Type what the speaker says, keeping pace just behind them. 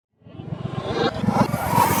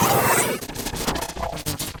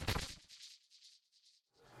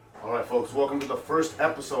folks. Welcome to the first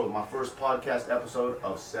episode, my first podcast episode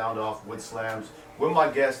of Sound Off with Slams, with my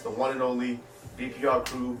guest, the one and only BPR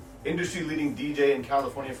Crew, industry-leading DJ in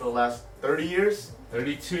California for the last 30 years?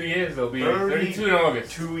 32 years, it'll be 32 in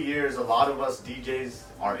August. 2 years. A lot of us DJs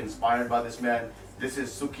are inspired by this man. This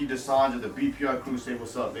is Suki Desange of the BPR Crew. Say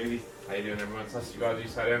what's up, baby. How you doing, everyone? Sasi Gazi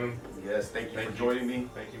Saranam. Yes, thank you for joining me.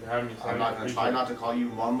 Thank you for having me. I'm not going to try not to call you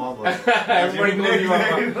Mama, but everybody knows you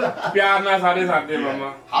Mama. Pyar na sare sate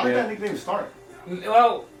Mama. How did that nickname start?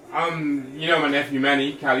 Well, you know my nephew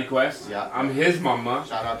Manny, Cali Quest. Yeah. I'm his mama.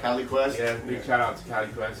 Shout out Cali Quest. Yeah, big shout out to Cali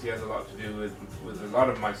Quest. He has a lot to do with a lot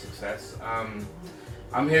of my success.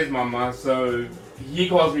 I'm his mama, so he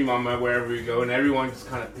calls me mama wherever we go, and everyone just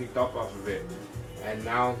kind of picked up off of it. And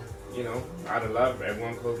now, you know, out of love,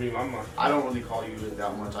 everyone calls me mama. I don't really call you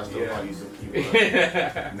that much. I still call you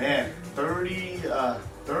Suki. Man,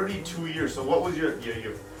 32 years. So what was your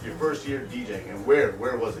first year DJing, and where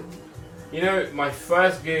was it? You know, my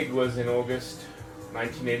first gig was in August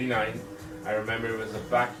 1989. I remember it was a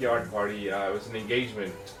backyard party. It was an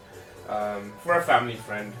engagement for a family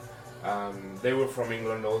friend. They were from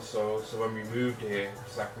England also, so when we moved here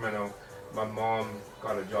to Sacramento, my mom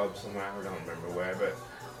got a job somewhere, I don't remember where, but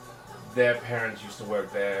their parents used to work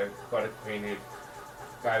there, got acquainted.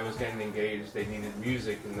 Guy was getting engaged, they needed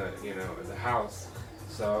music in the house,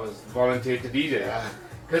 so I was volunteered to DJ.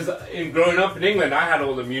 Because growing up in England, I had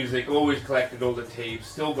all the music, always collected all the tapes,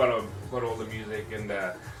 still got all the music, and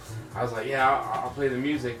I was like, yeah, I'll play the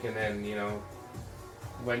music, and then, you know,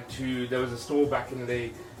 there was a store back in the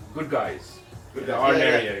day, Good Guys. The art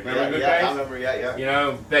area. Remember Good Guys? I remember, yeah. You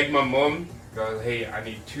know, begged my mom, goes, hey, I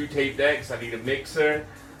need 2 tape decks, I need a mixer,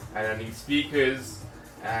 and I need speakers.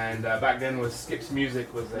 And back then was Skips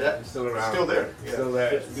Music was still around. Still there. Yeah. Still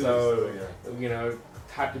there. So, still, you know,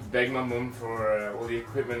 had to beg my mom for all the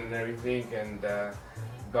equipment and everything, and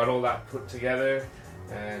got all that put together.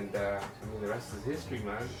 And I mean, the rest is history,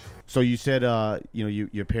 man. So you said,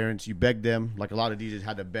 your parents, you begged them, like a lot of DJs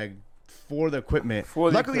had to beg for the equipment.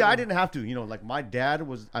 Luckily, I didn't have to. You know, like my dad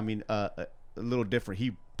was, a little different.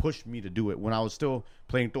 He pushed me to do it when I was still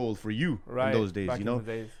playing tol for you in those days. Back you know, in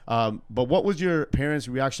the days. But what was your parents'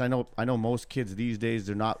 reaction? I know most kids these days,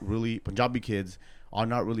 they're not really Punjabi kids are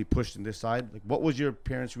not really pushed in this side. Like, what was your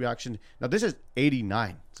parents' reaction? Now this is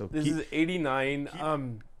 '89, so this is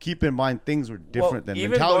 '89. Keep in mind things were different then.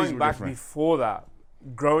 Even Mentalities going were back different. before that,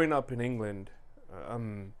 growing up in England,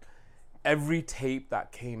 every tape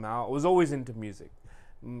that came out, I was always into music.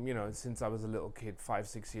 You know, since I was a little kid,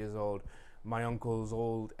 5-6 years old, my uncles,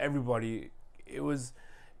 everybody, it was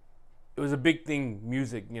a big thing,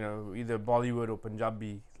 music, you know, either Bollywood or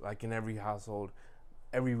Punjabi, like in every household.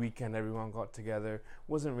 Every weekend, everyone got together.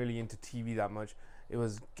 Wasn't really into TV that much. It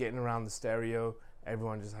was getting around the stereo,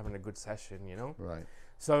 everyone just having a good session, you know? Right.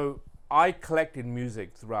 So I collected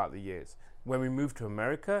music throughout the years. When we moved to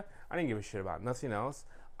America, I didn't give a shit about nothing else.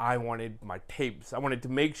 I wanted my tapes. I wanted to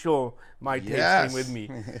make sure my tapes came with me.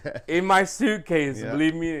 In my suitcase,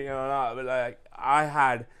 believe me, you know, but like I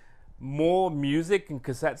had more music and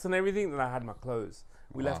cassettes and everything than I had my clothes.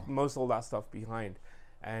 We left all that stuff behind.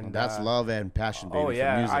 And that's love and passion, baby. Oh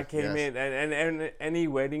yeah, for music. I came in and any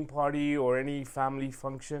wedding party or any family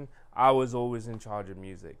function, I was always in charge of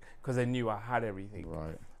music because I knew I had everything.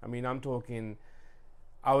 Right. I mean,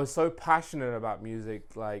 I was so passionate about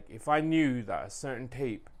music. Like, if I knew that a certain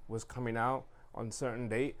tape was coming out on a certain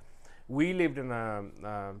date, we lived in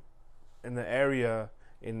the area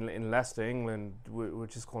in Leicester, England,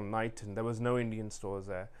 which is called Knighton. There was no Indian stores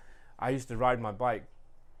there. I used to ride my bike,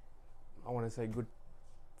 I want to say good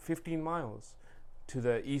 15 miles to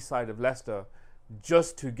the east side of Leicester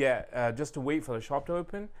just to wait for the shop to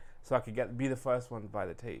open so I could be the first one to buy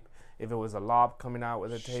the tape. If it was a LARP coming out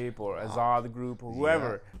with a tape or Azar the group or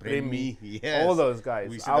whoever, all those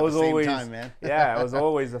guys. I was always time, man. I was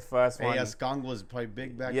always the first one. AS Kong was probably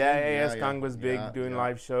big back then. Yeah, AS Kong was big doing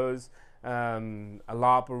live shows. A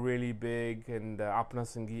LARP were really big, and Apna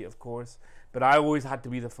Sangeet, of course. But I always had to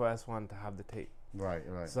be the first one to have the tape. Right.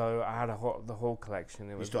 So I had the whole collection.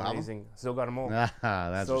 It was still amazing. Still got them all. That's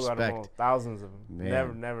still respect. got them all. Thousands of them.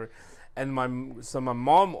 Man. Never. And my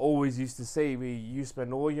mom always used to say, you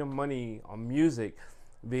spend all your money on music.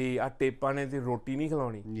 Tapane di roti nahi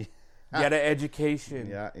khilani. Get an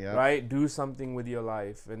education, right? Do something with your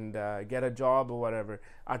life and get a job or whatever.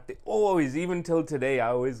 Always, even till today, I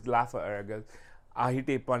always laugh at her. Goes, "Ahi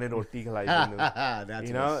tapane roti khilai."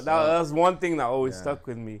 You know, that was one thing that always stuck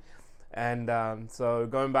with me. And so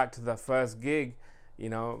going back to the first gig, you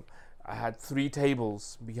know, I had 3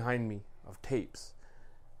 tables behind me of tapes.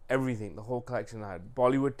 Everything, the whole collection. I had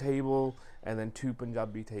Bollywood table and then 2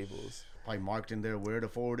 Punjabi tables. probably marked in there where to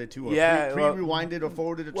forward it to, or pre-rewinded or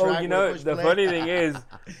forwarded a track. Well, you know, the funny thing is,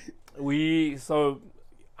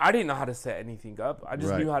 I didn't know how to set anything up. I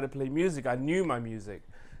just knew how to play music. I knew my music.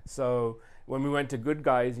 So when we went to Good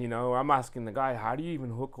Guys, you know, I'm asking the guy, how do you even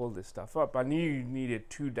hook all this stuff up? I knew you needed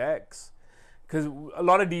 2 decks. Because a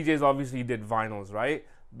lot of DJs obviously did vinyls, right?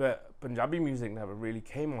 But Punjabi music never really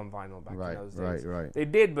came on vinyl back in those days. Right. They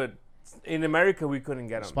did, but in America, we couldn't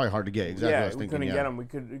get them. It's probably hard to get. Exactly. Yeah, we couldn't get them. We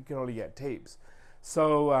could only get tapes.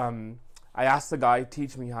 So I asked the guy,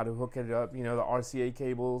 teach me how to hook it up. You know, the RCA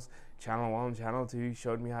cables, channel 1, channel 2. He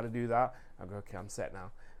showed me how to do that. I go, okay, I'm set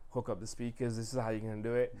now. Hook up the speakers. This is how you're gonna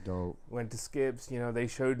do it. Dope. Went to Skips. You know, they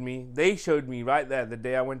showed me right there the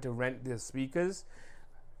day I went to rent the speakers.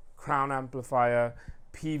 Crown amplifier,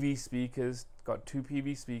 PV speakers. Got 2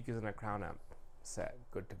 PV speakers and a Crown amp. Set,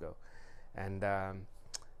 good to go. And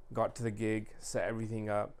got to the gig, set everything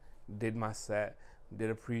up, did my set,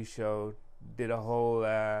 did a pre-show, did a whole.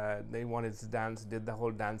 They wanted to dance, did the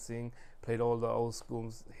whole dancing, played all the old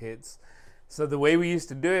school hits. So the way we used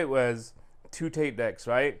to do it was 2 tape decks,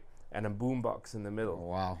 right? And a boombox in the middle.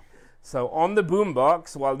 Oh, wow. So on the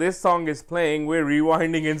boombox, while this song is playing, we're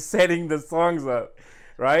rewinding and setting the songs up,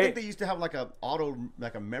 right? I think they used to have like a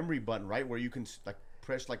memory button, right? Where you can like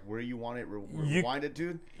press like where you want it rewind it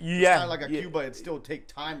to. Yeah. It's kind of like a cue, but it still take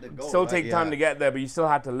time to go. Still take time to get there, but you still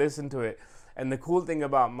had to listen to it. And the cool thing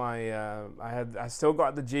about my, I still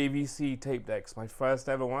got the JVC tape decks, my first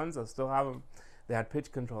ever ones. I still have them. They had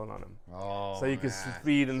pitch control on them, so you could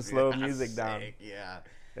speed and slow music down.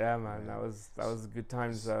 Yeah, man, that was a good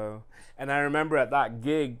time. So, and I remember at that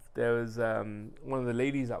gig, there was one of the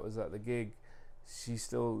ladies that was at the gig. She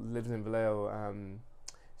still lives in Vallejo.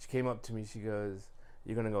 She came up to me. She goes,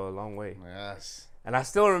 "You're gonna go a long way." Yes. And I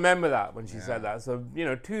still remember that when she said that. So, you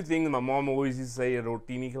know, 2 things my mom always used to say,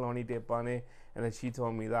 "Roti nahi khilani te pane," and then she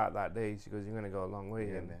told me that day. She goes, "You're gonna go a long way."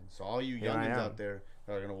 Yeah, and man. So all you youngins out there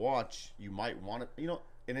that are gonna watch, you might want to, you know,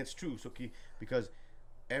 and it's true, Suki, because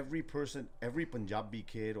every person, every Punjabi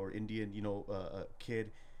kid or Indian, you know,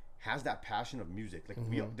 kid has that passion of music. Like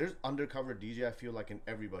there's undercover DJ. I feel like in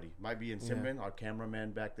everybody. Might be in Simran, our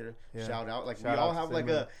cameraman back there. Shout out. Like we all have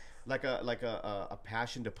Simran. like a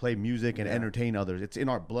passion to play music and entertain others. It's in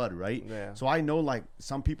our blood, right? Yeah. So I know like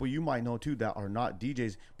some people you might know too that are not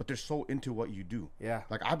DJs, but they're so into what you do. Yeah.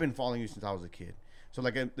 Like I've been following you since I was a kid. So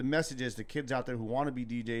like the message is to kids out there who want to be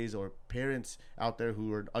DJs or parents out there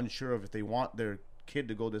who are unsure of if they want their kid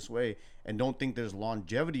to go this way and don't think there's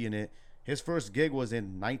longevity in it. His first gig was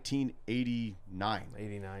in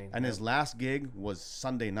 1989. And his last gig was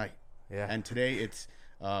Sunday night. Yeah. And today it's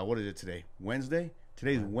what is it today? Wednesday?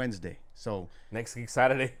 Today's Wednesday. So next week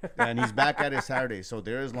Saturday. and he's back at it Saturday. So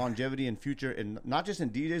there is longevity in future, and not just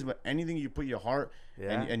in DJs, but anything you put your heart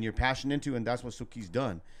and your passion into, and that's what Suki's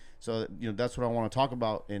done. So you know that's what I want to talk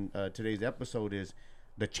about in today's episode is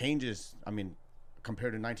the changes. I mean,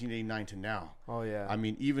 compared to 1989 to now. Oh yeah. I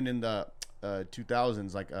mean, even in the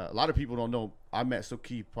 2000s, like a lot of people don't know. I met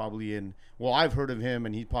Suki probably I've heard of him,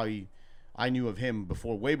 and I knew of him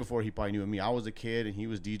way before he probably knew of me. I was a kid, and he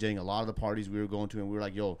was DJing a lot of the parties we were going to, and we were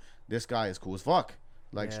like, "Yo, this guy is cool as fuck."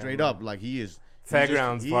 Like straight up, like he is.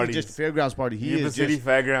 Fairgrounds parties. He's just fairgrounds party. He Yuba is City just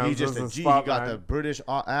Fairgrounds. He's just a G. He got the British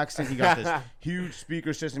accent. He got this huge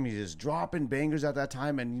speaker system. He's just dropping bangers at that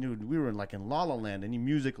time, and you know we were in La La Land. Any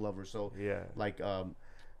music lover, so like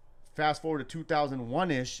fast forward to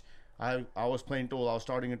 2001ish. I was playing Tol. I was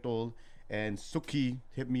starting at Tol. And Suki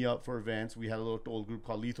hit me up for events. We had a little Tol group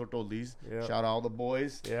called Lethal Tolis. Yep. Shout out all the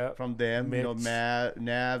boys from them. Mitch. You know,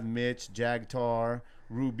 Nav, Mitch, Jagtar,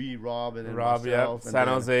 Ruby, Rob, and then myself. San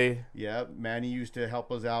Jose. Yeah, Manny used to help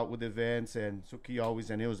us out with events, and Suki always.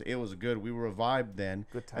 And it was good. We were a vibe then.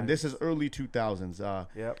 Good times. And this is early 2000s.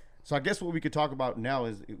 So I guess what we could talk about now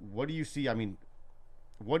is what do you see? I mean,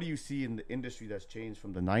 what do you see in the industry that's changed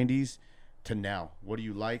from the 90s to now? What do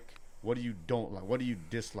you like? What do you don't like? What do you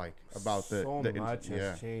dislike about the so much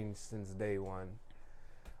has changed since day one.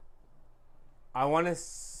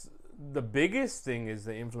 The biggest thing is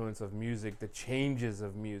the influence of music, the changes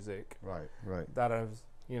of music. Right. That have,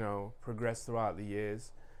 you know, progressed throughout the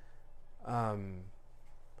years.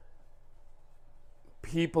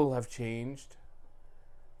 People have changed.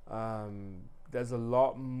 There's a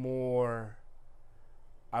lot more,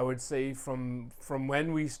 I would say, from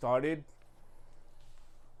when we started.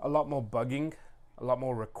 A lot more bugging, a lot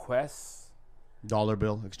more requests. Dollar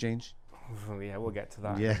bill exchange. Yeah, we'll get to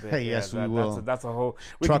that. Yeah, yes, we will. That's a whole.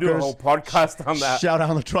 We can do a whole podcast on that. Shout out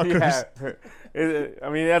on the truckers. Yeah. I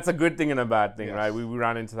mean, that's a good thing and a bad thing, right? We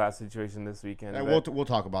ran into that situation this weekend. And we'll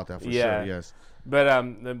talk about that for sure. Yes. But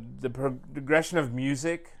the progression of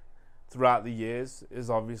music throughout the years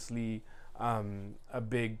is obviously a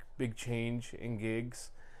big change in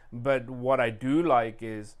gigs. But what I do like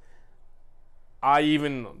is,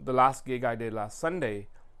 the last gig I did last Sunday,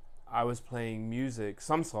 I was playing music,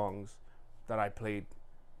 some songs that I played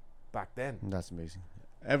back then. That's amazing.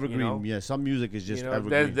 Evergreen, yeah. Some music is just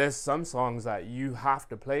evergreen. There's some songs that you have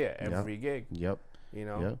to play at every gig. Yep.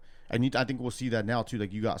 Yep. And I think we'll see that now too.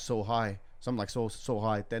 Like you got So High, something like So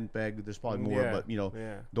High, Tenpeg. There's probably more, but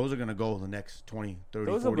those are gonna go the next 20,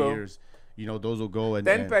 30, 40 years. Those will go. And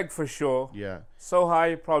Tenpeg for sure. Yeah. So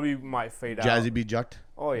High probably might fade out. Jazzy B Jut.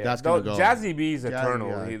 Oh yeah, that's gonna go. Jazzy B is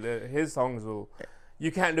eternal. His songs will.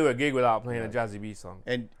 You can't do a gig without playing a Jazzy B song.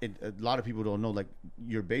 And a lot of people don't know. Like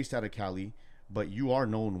you're based out of Cali, but you are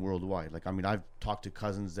known worldwide. Like I've talked to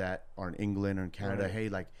cousins that are in England or in Canada. Right. Hey,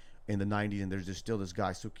 like in the 90s, and there's just still this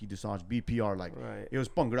guy Suki Dosanjh, BPR. Like it was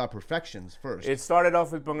Bhangra Perfections first. It started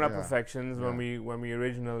off with Bhangra Perfections when we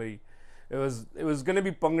originally. It was gonna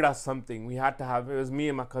be Bhangra something. We had to have. It was me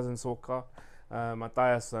and my cousin Soka,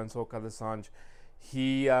 Matthias son Soka Dosanjh.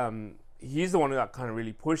 He's the one that kind of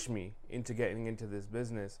really pushed me into getting into this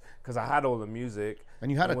business because I had all the music.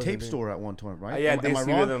 And you had a tape store at one time, right? Yeah, Desi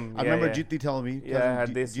Rhythm. I remember Jiti telling me. Yeah, I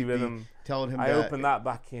had Desi Rhythm. Telling him I opened that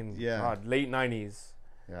back in late 90s.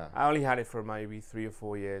 Yeah. I only had it for maybe 3 or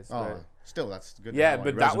 4 years. Oh, still that's good. Yeah,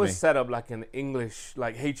 but that was set up like an English,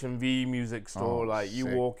 like HMV music store. Like you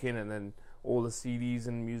walk in and then all the CDs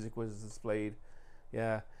and music was displayed.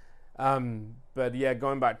 Yeah. But yeah,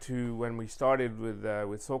 going back to when we started with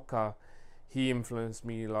Soka, he influenced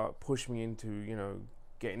me a lot, pushed me into,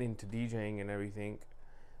 getting into DJing and everything.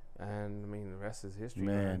 And I mean, the rest is history.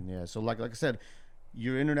 Man, yeah. So like I said,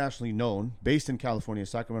 you're internationally known, based in California,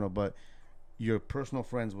 Sacramento, but you're personal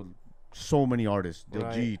friends with so many artists.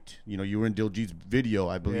 Diljit, you were in Diljit's video.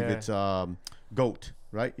 I believe it's GOAT,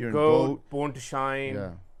 right? You're in GOAT. Born to Shine.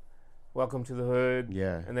 Yeah. Welcome to the Hood.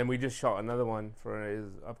 Yeah. And then we just shot another one for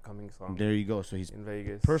his upcoming song. There you go. So he's in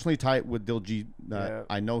Vegas. Personally tight with Diljit.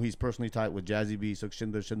 I know he's personally tight with Jazzy B,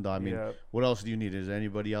 Sukhshinder Shinda. I mean, what else do you need? Is there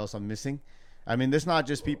anybody else I'm missing? I mean, there's not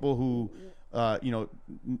just people who,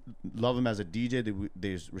 love him as a DJ.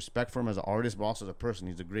 There's respect for him as an artist, but also as a person.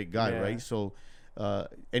 He's a great guy, right? So,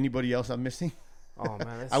 anybody else I'm missing? Oh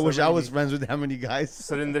man, I wish I was friends with that many guys.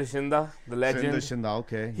 Surinder Shinda, the legend. Surinder Shinda,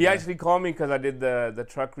 okay. He actually called me because I did the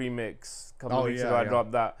truck remix a couple of weeks ago. I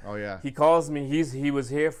dropped that. Oh yeah. He calls me. He was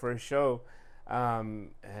here for a show,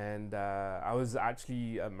 and I was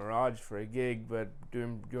actually at Mirage for a gig, but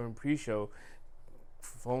during pre-show,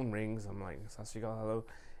 phone rings. I'm like, Sasrikal, hello.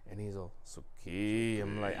 And he's all, Suki.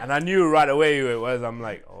 I'm like, and I knew right away who it was. I'm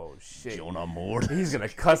like, oh shit. Jonah Moore. He's going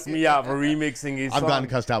to cuss me out for remixing his song. I've gotten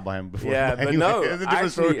cussed out by him before. Yeah, but no,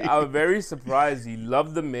 actually, I was very surprised. He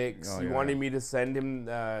loved the mix. He wanted me to send him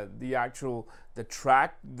the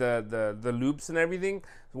track, the loops and everything.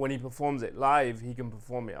 When he performs it live, he can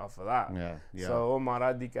perform it off of that. Yeah. So,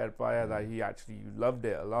 Maharaj di kar paya that he actually loved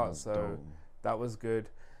it a lot. So, that was good.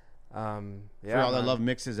 For all that love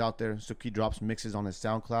mixes out there, Suki drops mixes on his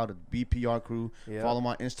SoundCloud, BPR Crew. Follow him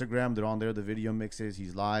on Instagram. They're on there, the video mixes.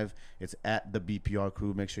 He's live. It's at the BPR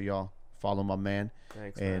Crew. Make sure y'all follow my man.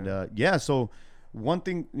 Thanks, and man. So one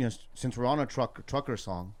thing, since we're on a trucker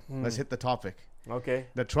song, let's hit the topic. Okay.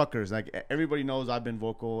 The truckers, like everybody knows I've been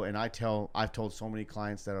vocal, and I've told so many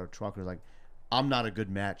clients that are truckers, like, I'm not a good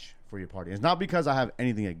match for your party. It's not because I have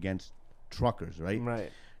anything against truckers, right? Right.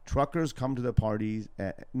 Truckers come to the parties,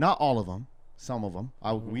 not all of them, some of them.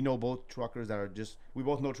 We know both truckers that are just, we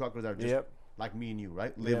both know truckers that are just like me and you,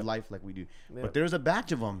 right? Live life like we do. But there's a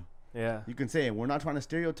batch of them. Yeah. You can say, we're not trying to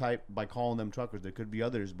stereotype by calling them truckers. There could be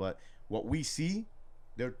others, but what we see,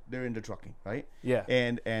 they're into trucking, right? Yeah.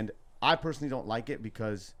 And I personally don't like it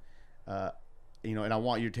because, and I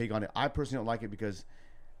want your take on it. I personally don't like it because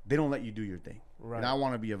they don't let you do your thing. Right. And I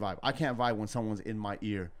want to be a vibe. I can't vibe when someone's in my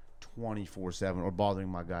ear 24/7 or bothering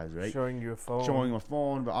my guys, right? Showing you a phone. Showing a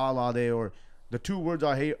phone, but Allah day, or the two words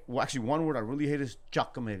I hate. Well, actually, one word I really hate is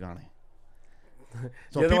chakamegane.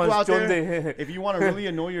 So people out there, if you want to really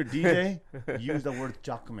annoy your DJ, use the word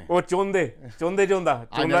chakme. Oh, chonda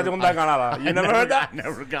gana. You never heard that? I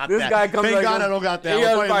never got this that. Guy comes Thank like, God I don't got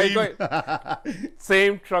that.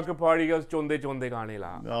 Same trucker party goes chonde gane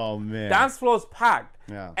la. Oh man. Dance floor's packed.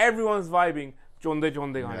 Yeah. Everyone's vibing. Chonde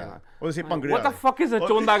gane la. Or they say What the fuck is a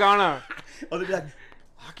chonda gana? Or they be like,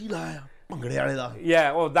 Haki la.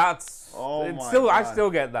 Yeah, well, that's. I still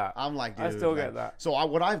get that. I'm like, dude, I still get that. So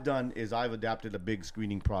what I've done is I've adapted a big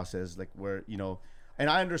screening process, like where and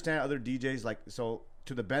I understand other DJs, like, so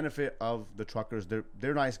to the benefit of the truckers,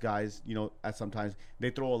 they're nice guys. At sometimes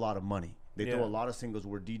they throw a lot of money. They throw a lot of singles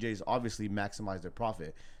where DJs obviously maximize their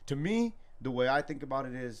profit. To me, the way I think about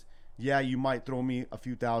it is, yeah, you might throw me a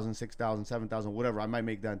few thousand, 6,000, 7,000, whatever. I might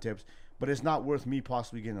make that in tips. But it's not worth me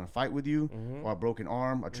possibly getting in a fight with you, or a broken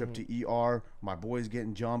arm, a trip to ER, my boys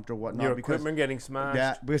getting jumped or whatnot. Your equipment getting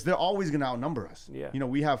smashed. Because they're always gonna outnumber us. Yeah. You know,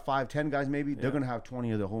 we have 5, 10 guys maybe. They're gonna have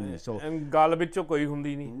 20 of the homies. So and gala vichoo koi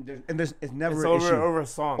hundi nahi. and it's never It's an over issue. over a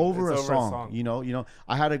song. Over It's a song. You know.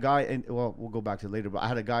 I had a guy, and well, we'll go back to it later. But I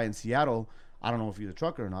had a guy in Seattle. I don't know if he's a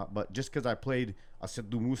trucker or not, but just because I played a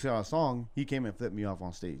Sidhu Moosewala song, he came and flipped me off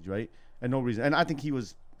on stage, right? And no reason. And I think he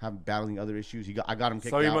was battling other issues. I got him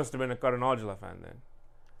kicked out. So you must have been a Karan Aujla fan then.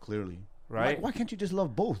 Clearly. Right? Why can't you just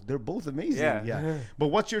love both? They're both amazing. Yeah. But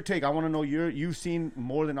what's your take? I want to know. You've seen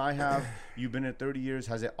more than I have. You've been at 30 years.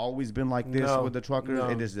 Has it always been like this with the truckers? No.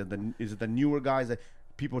 And is it the newer guys that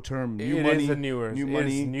people term new It money? is the newer. New It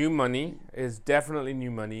money. is new money. It's definitely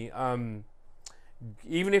new money.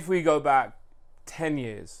 Even if we go back 10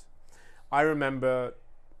 years, I remember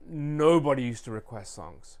nobody used to request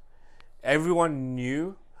songs. Everyone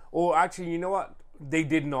knew, or actually, you know what? They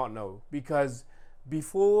did not know, because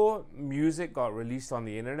before music got released on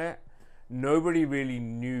the internet, nobody really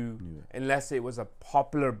knew unless it was a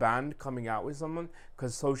popular band coming out with someone,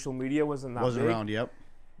 because social media wasn't that big. Around, yep.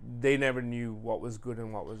 They never knew what was good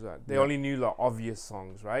and what was bad. They only knew the obvious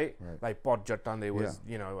songs, right? Like Pot Jattande was,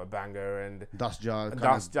 a banger, and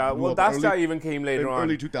Dasja. Well, Dasja even came later on.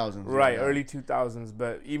 Early 2000s. Right, early 2000s.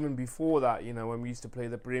 But even before that, when we used to play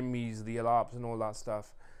the Primis, the Alaps, and all that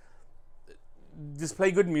stuff, just play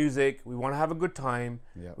good music. We want to have a good time.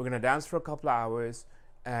 Yeah. We're going to dance for a couple of hours.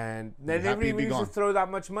 And they never even used to throw that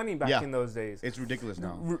much money back in those days. It's ridiculous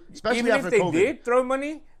now. Especially even after if they COVID. did throw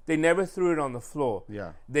money, they never threw it on the floor.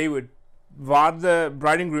 Yeah. They would vard the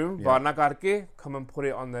bride and groom, varna karke, come and put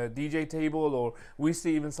it on the DJ table, or we used to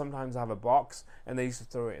even sometimes have a box, and they used to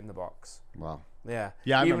throw it in the box. Wow. Yeah.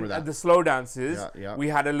 Yeah, I even remember that. At the slow dances, Yeah. we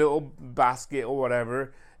had a little basket or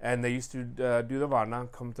whatever, and they used to do the varna,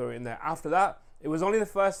 come throw it in there. After that, it was only the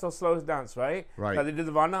first or slowest dance, right? Right. That they did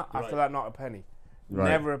the varna. After that, not a penny. Right.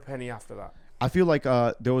 Never a penny after that. I feel like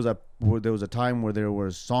there was a time where there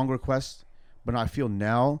was song requests, but I feel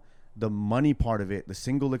now the money part of it, the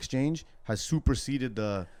single exchange, has superseded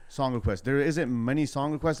the song request. There isn't many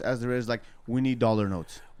song requests as there is like we need dollar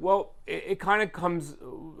notes. Well, it kind of comes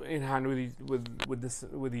in hand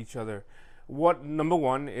with each other. What number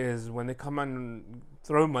one is when they come and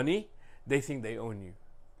throw money, they think they own you.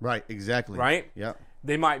 Right. Exactly. Right. Yeah.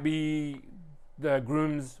 They might be the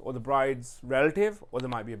groom's or the bride's relative, or they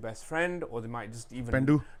might be a best friend, or they might just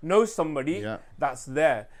even know somebody that's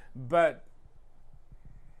there. But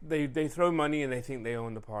they throw money and they think they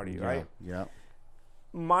own the party, right? Yeah.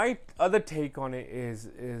 My other take on it is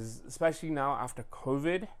especially now after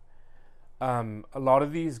COVID, a lot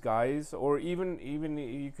of these guys, or even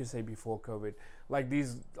you could say before COVID, like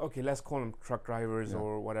these, okay, let's call them truck drivers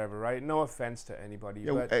or whatever, right? No offense to anybody.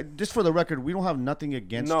 Yeah, but just for the record, we don't have nothing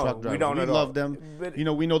against truck drivers. We don't we at love all. them. But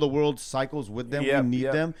we know the world cycles with them. We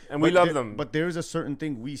need them. And we love them. But there's a certain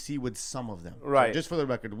thing we see with some of them. Right. So just for the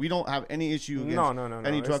record, we don't have any issue against no.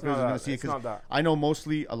 any truckers are going to see it. It's not that. I know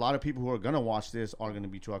mostly a lot of people who are going to watch this are going to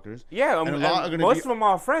be truckers. Yeah, and a lot are going to most of them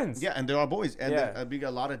are friends. Yeah, and they're our boys. And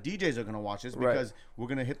a lot of DJs are going to watch this because we're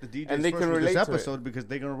going to hit the DJs and they first can with this relate to episode because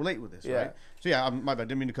they're going to relate with this, right? So yeah, my bad.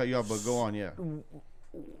 Didn't mean to cut you off, but go on, yeah.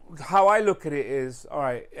 How I look at it is, all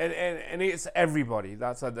right, and it's everybody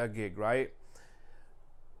that's at that gig, right?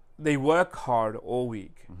 They work hard all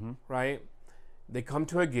week, right? They come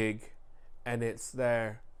to a gig, and it's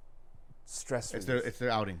their stress relief. It's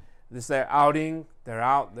their outing. It's their outing. They're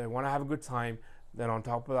out. They want to have a good time. Then on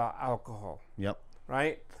top of that, alcohol. Yep.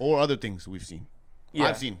 Right? Or other things we've seen. Yeah.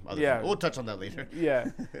 I've seen other things. We'll touch on that later.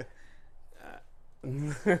 Yeah.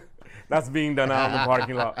 That's being done out in the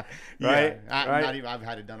parking lot, right? Not even. I've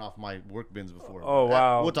had it done off my work bins before. Oh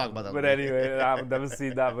wow! We'll talk about that. But later. anyway, I've never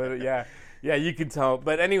seen that. But yeah, you can tell.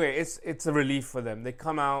 But anyway, it's a relief for them. They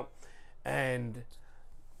come out, and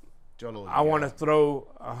I want to throw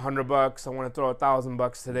 $100. I want to throw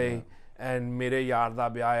 $1,000 today, and mere yaar da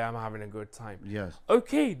byaah hai, I'm having a good time. Yes.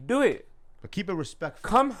 Okay, do it. But keep it respectful.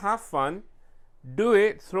 Come have fun, do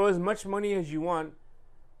it. Throw as much money as you want,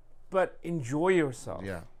 but enjoy yourself.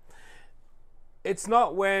 Yeah. It's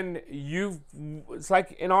not when it's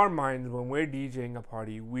like in our minds when we're DJing a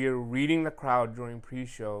party, we're reading the crowd during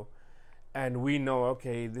pre-show, and we know,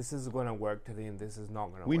 okay, this is going to work today and this is not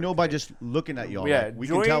going to work. We know by just looking at y'all. Yeah, like, we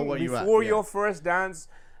can tell where you're at. Before your first dance,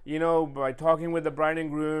 by talking with the bride and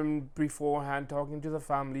groom beforehand, talking to the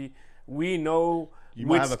family, we know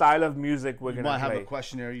which style of music we're going to play. You might have a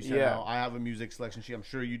questionnaire. You said, no, I have a music selection sheet. I'm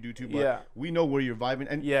sure you do too, but we know where you're vibing.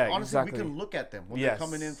 And honestly, we can look at them when they're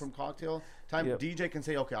coming in from cocktail time DJ can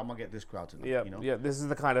say, okay, I'm gonna get this crowd tonight. Yeah, you know? yeah. This is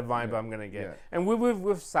the kind of vibe I'm gonna get. Yeah. And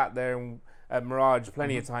we've sat there at Mirage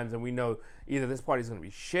plenty of times, and we know either this party's gonna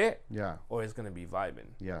be shit, or it's gonna be vibing.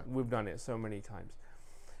 Yeah, we've done it so many times.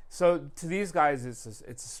 So to these guys, it's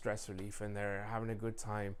a stress relief, and they're having a good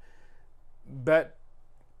time. But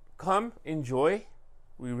come enjoy.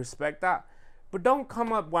 We respect that, but don't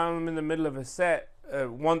come up while I'm in the middle of a set,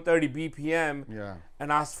 130 BPM,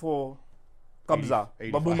 and ask for Kabza,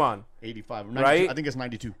 Babuman, 85, 92, right? I think it's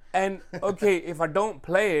 92. And okay, if I don't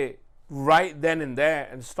play it right then and there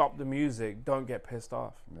and stop the music, don't get pissed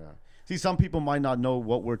off. Yeah. See, some people might not know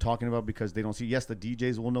what we're talking about because they don't see. Yes, the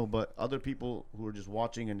DJs will know, but other people who are just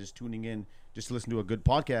watching and just tuning in, just to listen to a good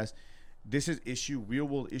podcast, this is real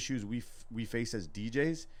world issues we face as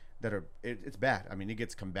DJs that are it's bad. I mean, it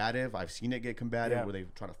gets combative. I've seen it get combative where they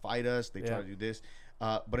try to fight us. They try to do this.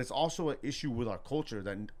 But it's also an issue with our culture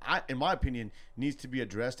that, in my opinion, needs to be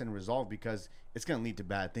addressed and resolved because it's going to lead to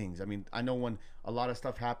bad things. I mean, I know when a lot of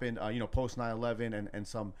stuff happened, post 9/11 and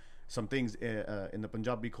some things in the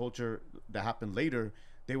Punjabi culture that happened later,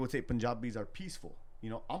 they would say Punjabis are peaceful.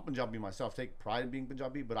 I'm Punjabi myself, take pride in being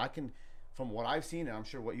Punjabi, but I can, from what I've seen, and I'm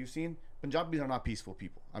sure what you've seen, Punjabis are not peaceful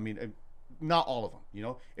people. I mean, not all of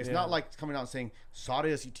them, it's not like coming out and saying "Sare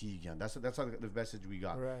assi theek hain." That's the message we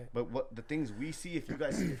got. Right. But what the things we see, if you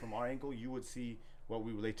guys see it from our angle, you would see what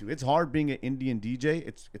we relate to. It's hard being an Indian DJ.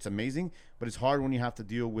 It's amazing, but it's hard when you have to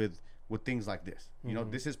deal with things like this.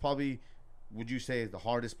 This is probably, would you say, the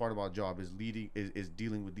hardest part of our job is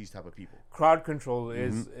dealing with these type of people. Crowd control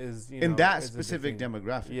is in that specific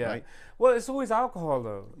demographic, right? Well, it's always alcohol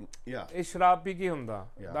though. Yeah. It's sharab pi ki hunda.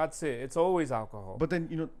 That's it. It's always alcohol. But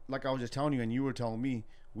then like I was just telling you, and you were telling me,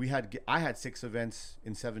 I had 6 events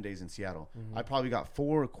in 7 days in Seattle. I probably got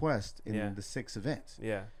 4 requests in the 6 events.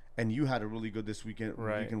 Yeah. And you had a really good this weekend.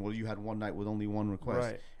 Right. Well, you had one night with only 1 request.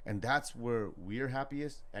 Right. And that's where we're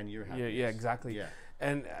happiest and you're happiest. Yeah, exactly. Yeah.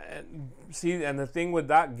 And see, and the thing with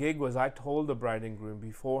that gig was I told the bride and groom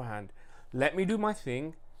beforehand, let me do my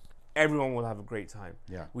thing. Everyone will have a great time.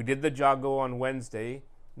 Yeah. We did the Jago on Wednesday,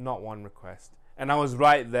 not 1 request. And I was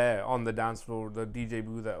right there on the dance floor. The DJ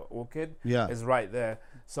booth at Orchid is right there.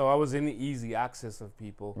 So I was in the easy access of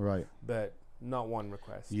people. Right. But not 1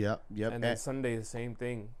 request. Yep. And then Sunday, the same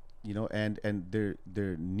thing. And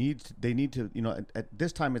they need to, at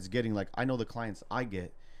this time it's getting like, I know the clients I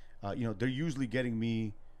get, they're usually getting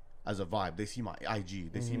me as a vibe. They see my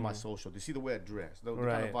IG, they see my social, they see the way I dress, the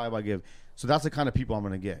kind of vibe I give. So that's the kind of people I'm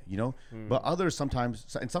gonna get, But others sometimes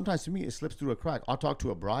to me it slips through a crack. I'll talk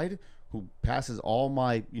to a bride who passes all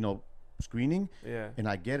my screening, and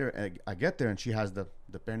I get her, I get there and she has the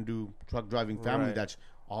Pendu truck driving family that's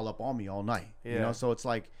all up on me all night. So it's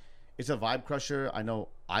like, it's a vibe crusher. I know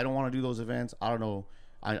I don't want to do those events. I don't know.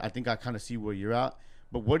 I think I kind of see where you're at.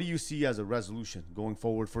 But what do you see as a resolution going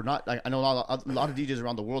forward for not? I know a lot of DJs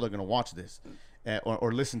around the world are going to watch this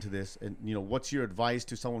or listen to this. And what's your advice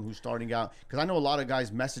to someone who's starting out? Because I know a lot of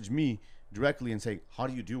guys message me directly and say, "How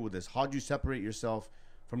do you deal with this? How do you separate yourself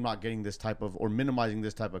from not getting this type of or minimizing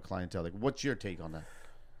this type of clientele?" Like, what's your take on that?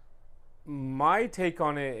 My take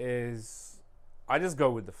on it is, I just go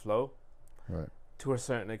with the flow. Right. To a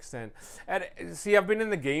certain extent. And see, I've been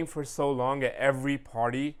in the game for so long. At every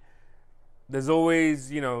party, there's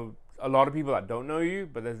always, a lot of people that don't know you,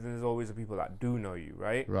 but there's always the people that do know you,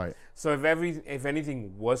 right? Right. So if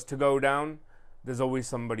anything was to go down, there's always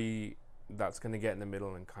somebody that's going to get in the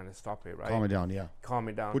middle and kind of stop it, right? Calm it down, yeah. Calm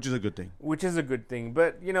it down. Which is a good thing.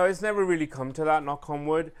 But, it's never really come to that, knock on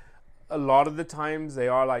wood. A lot of the times they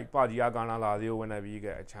are like, "Badiya gana la diyo," whenever you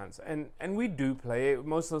get a chance, and we do play it.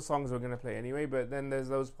 Most of the songs we're gonna play anyway, but then there's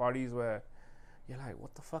those parties where you're like,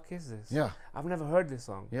 "What the fuck is this? Yeah, I've never heard this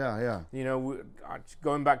song." Yeah.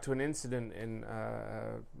 Going back to an incident in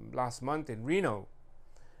last month in Reno,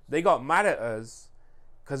 they got mad at us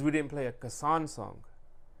because we didn't play a Kassan song.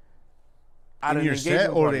 In your set,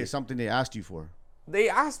 or something they asked you for? They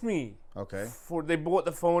asked me. Okay. They brought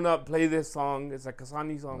the phone up, play this song. It's a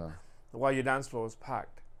Kasani song. No. While your dance floor is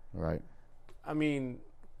packed. Right. I mean,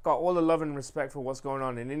 got all the love and respect for what's going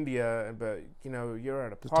on in India, but you're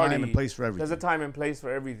at a party. There's time and place for everything. There's a time and place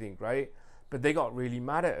for everything, right? But they got really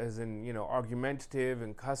mad at us and argumentative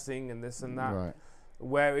and cussing and this and that, right?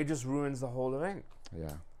 Where it just ruins the whole event.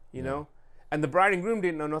 Yeah. You know, and the bride and groom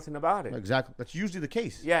didn't know nothing about it. Exactly. That's usually the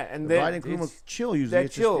case. Yeah, and the bride and groom are chill usually. They're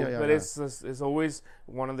chill, but it's always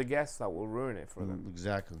one of the guests that will ruin it for them.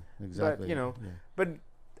 Exactly. But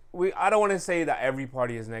I don't want to say that every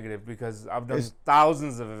party is negative because I've done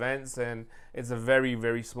thousands of events and it's a very,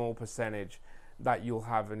 very small percentage that you'll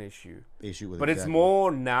have an issue. But it's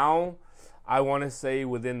more now, I want to say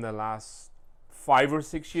within the last 5 or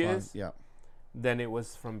 6 years. than it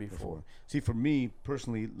was from before. See, for me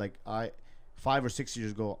personally, like 5 or 6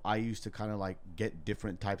 years ago, I used to kind of like get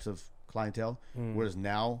different types of clientele, whereas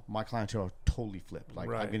now my clientele are totally flipped. Like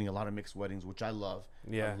I'm getting a lot of mixed weddings, which I love.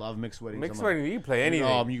 Yeah, I love mixed weddings. Mixed weddings, you play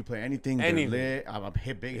anything. You can play anything. They're lit. I'm a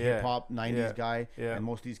big hip hop 90s guy, and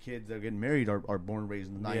most of these kids that are getting married are born and raised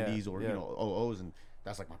in the 90s or you know 00s, and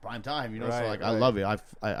that's like my prime time. You know, so like I love it.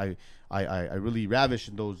 I really ravish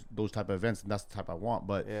in those type of events, and that's the type I want.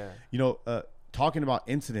 But you know, talking about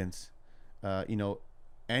incidents, you know,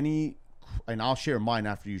 and I'll share mine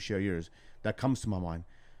after you share yours. That comes to my mind.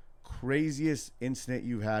 Craziest incident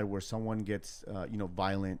you had where someone gets you know,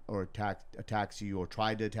 violent or attacks you or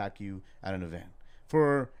tried to attack you at an event,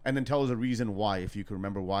 and then tell us a reason why, if you can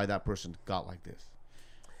remember why that person got like this.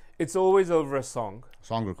 It's always over a song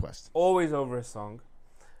Request. Always over a song.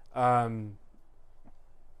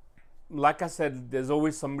 Like I said, there's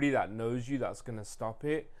always somebody that knows you that's gonna stop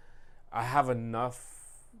it. I have enough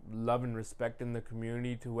love and respect in the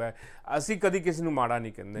community to where ਅਸੀਂ ਕਦੀ ਕਿਸੇ ਨੂੰ ਮਾੜਾ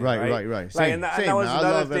ਨਹੀਂ ਕਹਿੰਦੇ. Right. Like, same, and that was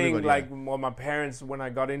another thing. Like, yeah. my parents, when I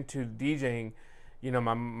got into DJing, you know,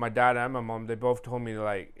 my dad and my mom, they both told me,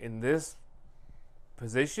 like, in this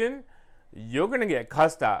position, you're gonna get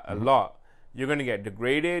cussed at a lot. You're gonna get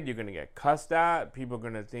degraded. You're gonna get cussed at. People are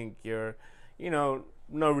gonna think you're, you know,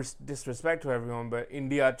 no disrespect to everyone, but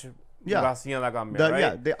India. Yeah, right?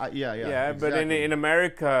 Yeah. But in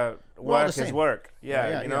America, work is work.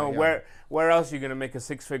 You know, where else are you gonna make a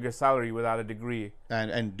 6-figure salary without a degree?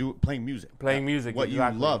 And playing music. What you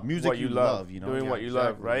love, music. What you love, you know, doing what you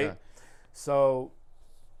love, right? Yeah. So,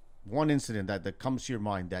 one incident that comes to your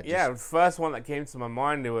mind that the first one that came to my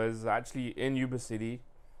mind, it was actually in Yuba City.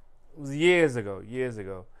 It was years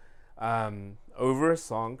ago. Over a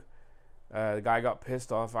song, the guy got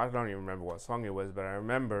pissed off. I don't even remember what song it was, but I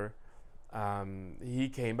remember. He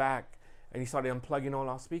came back and he started unplugging all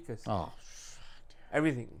our speakers.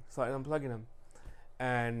 Everything. Started unplugging them.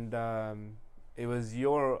 And it was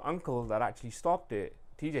your uncle that actually stopped it.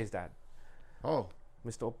 TJ's dad. Oh.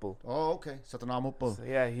 Mr. Uppal. Oh, okay. Satanam Uppal. So,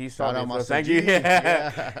 yeah, he stopped it. So thank you.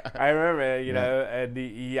 Yeah. I remember, you know, and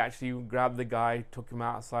he actually grabbed the guy, took him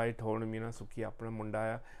outside, told him, you know, Suki apna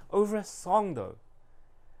mundaya. Over a song, though.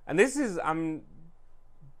 And this is,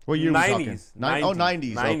 what year 90s.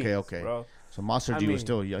 90s. Okay. Bro. So Master G was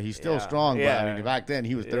still, he's still strong, but I mean, back then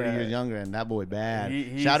he was 30 years younger, and that boy bad.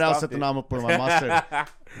 Shout out Satanam Uppal, my Master.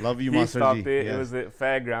 Love you, Master G. He stopped it. It was at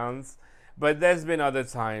Fairgrounds. But there's been other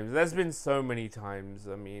times. There's been so many times.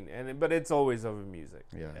 I mean, but it's always over music.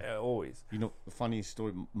 Yeah, always. You know, funny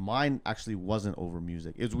story. Mine actually wasn't over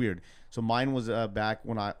music. It was weird. So mine was back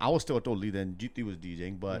when I was still at Totally then. GT was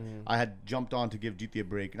DJing, but I had jumped on to give GT a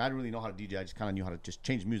break, and I didn't really know how to DJ. I just kind of knew how to just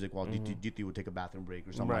change music while GT would take a bathroom break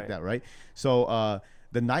or something like that, right? So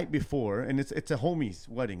the night before, and it's a homie's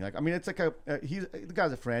wedding. Like, I mean, it's like the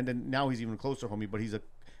guy's a friend, and now he's even closer homie, but he's a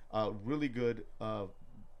really good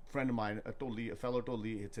friend of mine, a fellow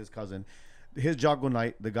Totally. It's his cousin. His Jago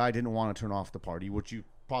night, the guy didn't want to turn off the party, which you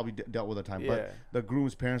probably dealt with at the time. But the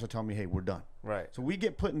groom's parents are telling me, hey, we're done. Right. So we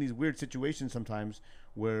get put in these weird situations sometimes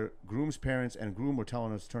where groom's parents and groom were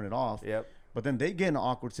telling us to turn it off. Yep. But then they get in an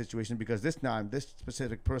awkward situation because this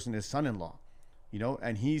specific person is son-in-law, you know,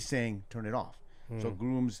 and he's saying turn it off. So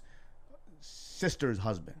groom's sister's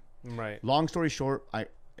husband. Right. Long story short,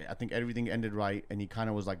 I think everything ended right, and he kind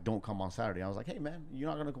of was like, don't come on Saturday. I was like, hey, man, you're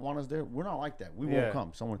not going to want us there? We're not like that. We won't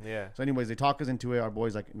come. So anyways, they talk us into it. Our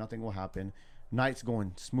boys like, nothing will happen. Night's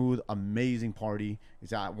going smooth, amazing party.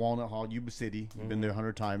 It's at Walnut Hall, Yuba City. We've been there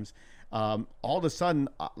 100 times. All of a sudden,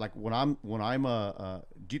 like when I'm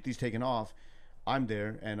GT's taking off, I'm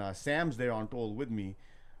there, and Sam's there on toll with me.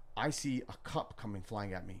 I see a cup coming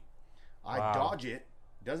flying at me. I dodge it.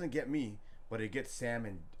 Doesn't get me, but it gets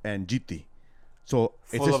Sam and GT. So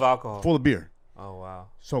full of alcohol, full of beer. Oh wow!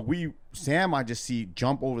 So Sam, I just see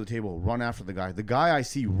jump over the table, run after the guy. The guy I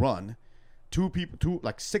see run.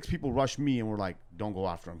 6 people rush me, and we're like, "Don't go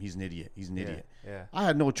after him. He's an idiot. He's an idiot." Yeah. I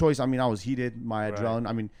had no choice. I mean, I was heated. My adrenaline.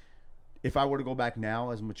 I mean, if I were to go back now,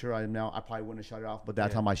 as mature I am now, I probably wouldn't have shut it off. But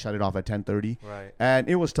that time I shut it off at 10:30. Right. And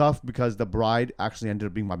it was tough because the bride actually ended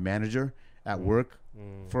up being my manager at work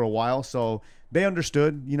for a while. So they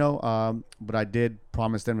understood, you know, but I did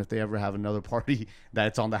promise them if they ever have another party that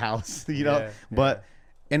it's on the house, you know. But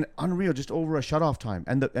and unreal, just over a shut off time,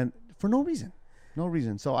 and for no reason.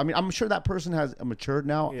 So I mean, I'm sure that person has matured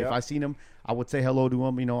now. If I seen him, I would say hello to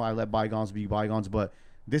him. You know, I let bygones be bygones. But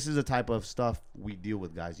this is the type of stuff we deal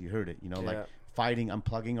with, guys. You heard it. You know, like fighting,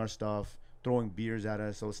 unplugging our stuff, throwing beers at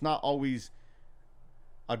us. So it's not always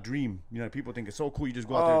a dream. You know, people think it's so cool. You just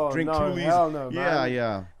go out there, drink Trulies. Hell no, man.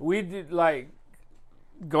 Yeah. We did like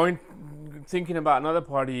thinking about another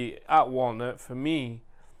party at Walnut for me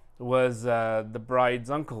was the bride's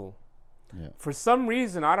uncle. Yeah. For some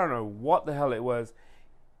reason, I don't know what the hell it was.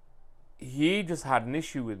 He just had an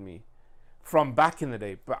issue with me from back in the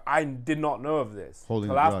day, but I did not know of this Holding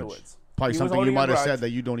till a grudge. afterwards. Probably He was something you holding a might have grudge. said that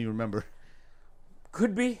you don't even remember.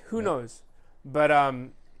 Could be, who knows? But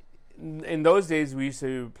in those days, we used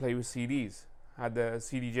to play with CDs, had the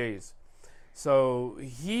CDJs. So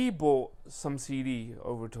he bought some CD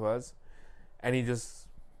over to us, and he just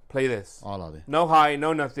play this. All of it. No high,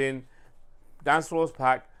 no nothing. Dance floor's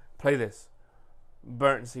packed. Play this.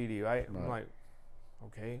 Burnt CD, right? I'm like,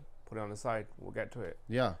 okay, put it on the side. We'll get to it.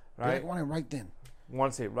 Yeah. Right? I want it right then.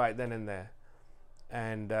 Wants it right then and there.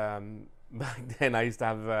 And back then, I used to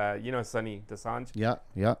have, Sonny Desange. Yeah,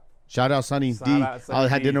 yeah. Shout out Sonny Shout D. out Sonny I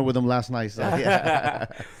had D. dinner with him last night. So yeah.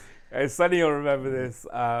 And Sonny will remember this.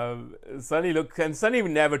 Sonny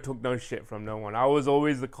never took no shit from no one. I was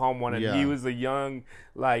always the calm one, and Yeah. he was the young,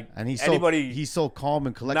 like, And he's anybody. so calm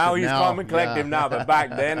and collected now he's calm and collective Yeah. now, but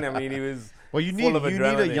back then, I mean, he was Well, you full need of a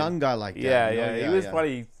adrenaline. young guy like that. Yeah, you know? yeah. He was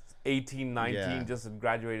probably 18, 19, Yeah. just had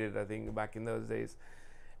graduated, I think, back in those days.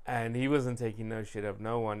 And he wasn't taking no shit of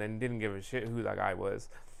no one and didn't give a shit who that guy was.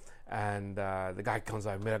 And the guy comes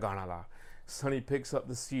out, Miraganala. Sonny picks up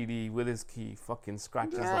the CD with his key, fucking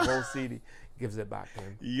scratches the whole CD, gives it back to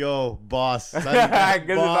him. Yo, boss. Sonny, Gives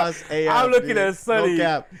it boss. back. AF, I'm looking dude. at Sonny. No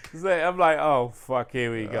cap. So I'm like, oh, fuck,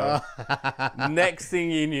 here we go. Next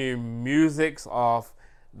thing you knew, music's off.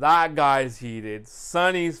 That guy's heated.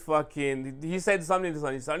 Sonny's fucking... He said something to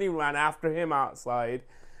Sonny. Sonny ran after him outside.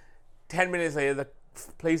 10 minutes later, the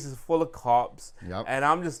place is full of cops. Yep. And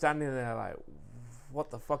I'm just standing there like,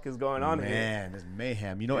 what the fuck is going on here? Man, it's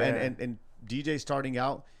mayhem. You know, Yeah. and DJ starting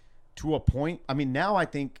out to a point. I mean, now I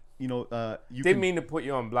think, you Didn't can, mean to put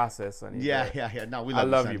you on blast there, Sonny. Yeah, but yeah. No, we I love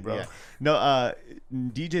love Sonny, you, bro. yeah. No,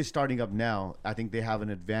 DJs starting up now, I think they have an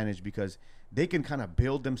advantage because they can kind of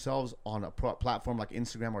build themselves on a platform like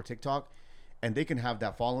Instagram or TikTok, and they can have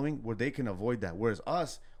that following where they can avoid that. Whereas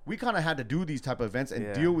us, we kind of had to do these type of events and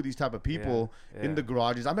Yeah. deal with these type of people Yeah. in the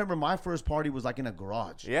garages. I remember my first party was like in a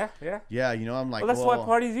garage. Yeah, yeah. Yeah, I'm like, Well, that's why whoa,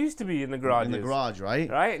 parties used to be in the garages. in the garage, right?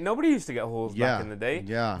 Right? Nobody used to get halls Yeah, back in the day.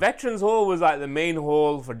 yeah. Veterans Hall was like the main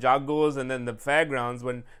hall for Jaguars, and then the fairgrounds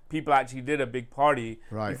when people actually did a big party.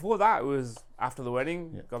 Right. Before that, it was after the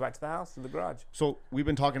wedding, Yeah. go back to the house, to the garage. So we've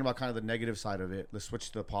been talking about kind of the negative side of it. Let's switch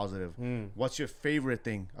to the positive. Hmm. What's your favorite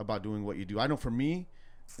thing about doing what you do? I know for me,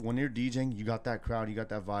 when you're DJing, you got that crowd, you got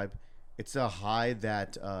that vibe. It's a high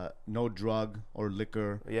that no drug or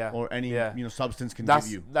liquor Yeah, or any yeah. substance can That's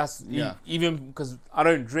give you. that's Yeah. even because I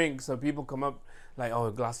don't drink, so people come up like,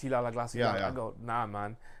 oh, glassila, Yeah, yeah. I go, nah,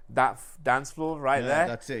 man. That dance floor right Yeah, there,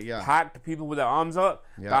 that's it, yeah. packed, people with their arms up.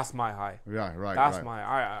 Yeah. That's my high. Right, right, That's right.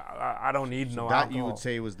 my. I don't need no that alcohol. you would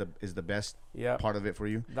say is the best Yeah. part of it for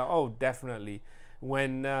you. Oh, definitely.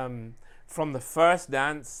 When from the first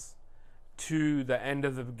dance to the end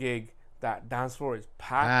of the gig, that dance floor is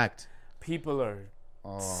packed. Packed. People are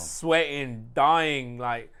Oh. sweating, dying.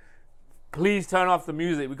 Like, please turn off the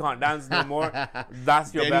music. We can't dance no more.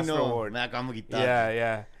 That's your best reward. Yeah,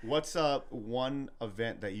 yeah. What's one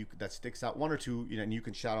event that sticks out, one or two, and you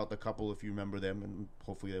can shout out the couple if you remember them, and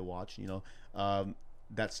hopefully they watch.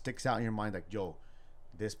 That sticks out in your mind, like, yo,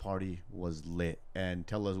 this party was lit, and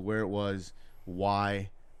tell us where it was, why.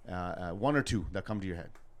 One or two that come to your head.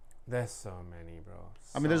 There's so many, bro.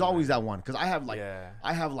 I mean, there's always that one because I have Yeah.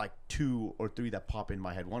 like 2 or 3 that pop in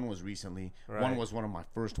my head. One was recently. One Right. was one of my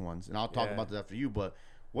first ones, and I'll talk Yeah. about that after you. But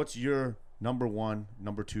what's your number 1,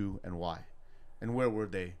 number 2, and why? And where were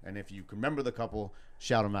they? And if you can remember the couple,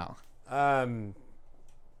 shout them out.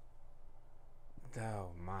 Oh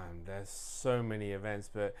man, there's so many events,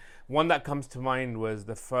 but one that comes to mind was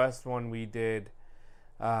the first one we did.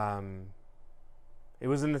 It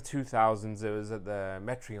was in the 2000s. It was at the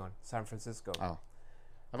Metreon, San Francisco. Oh,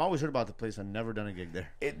 I've always heard about the place. I've never done a gig there.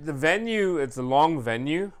 The venue, it's a long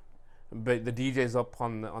venue, but the DJ's up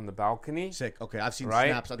on the balcony. Sick. Okay, I've seen Right?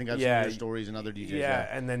 snaps. I think I've seen Yeah. your stories and other DJs. Yeah,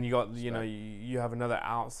 and then you got you have another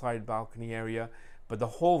outside balcony area, but the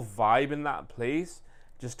whole vibe in that place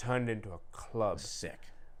just turned into a club Sick.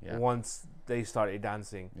 Yeah. once they started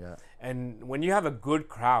dancing. Yeah. And when you have a good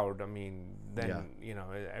crowd, I mean, then Yeah.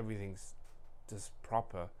 everything's just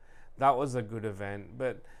proper. That was a good event,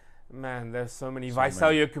 but man, there's so many. So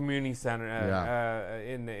Visalia Community Center Yeah.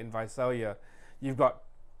 in Visalia, you've got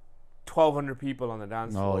 1,200 people on the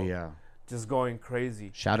dance Oh floor. yeah. Just going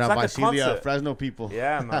crazy. Shout It's out like a Visalia, concert. Fresno people.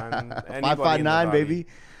 Yeah, man. Anybody in the 559, valley. baby.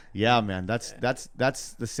 Yeah, man. That's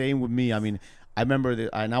the same with me. I mean, I remember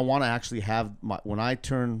that, and I want to actually have when I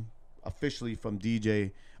turn officially from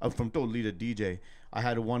DJ, from totally to DJ, I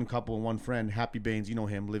had one couple and one friend, Happy Baines, you know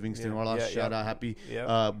him, Livingston, shout out Happy.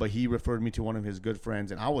 Yeah. But he referred me to one of his good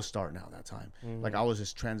friends, and I was starting out that time. Like I was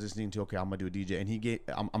just transitioning to, okay, I'm gonna do a DJ,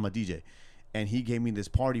 and I'm a DJ, and he gave me this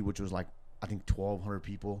party, which was like I think 1,200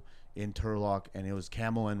 people in Turlock, and it was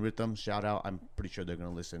Camel and Rhythm. Shout out, I'm pretty sure they're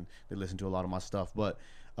gonna listen. They listen to a lot of my stuff, but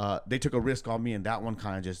they took a risk on me, and that one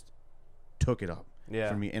kind of just took it up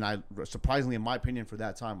for me. And I surprisingly, in my opinion, for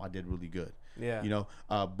that time, I did really good. Yeah. You know,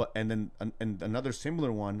 but and another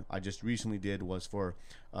similar one I just recently did was for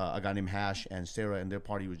a guy named Hash and Sarah, and their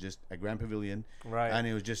party was just at Grand Pavilion, right? And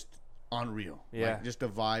it was just unreal. Yeah, like, just a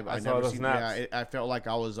vibe. I never seen. Yeah, I felt like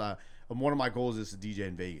I was. One of my goals is to DJ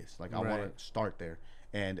in Vegas. Like I want to start there,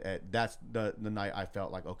 and that's the night I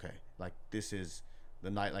felt like, okay, like this is the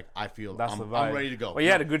night, like I feel I'm ready to go. Well, you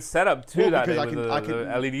had a good setup too. Well, that day with I can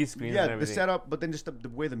the LED screens. Yeah, and everything. The setup, but then just the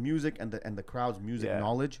way the music and the crowd's music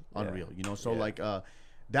knowledge, unreal. You know, so like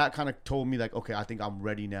that kind of told me like, okay, I think I'm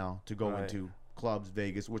ready now to go into clubs,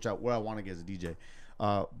 Vegas, where I want to get as a DJ.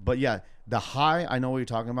 But yeah, the high, I know what you're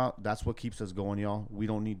talking about. That's what keeps us going, y'all. We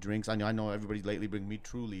don't need drinks. I know everybody lately bring me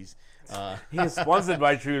Trulies. He's sponsored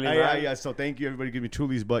by Truly, man. Yeah. So thank you, everybody, give me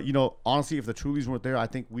Trulies. But you know, honestly, if the Trulies weren't there, I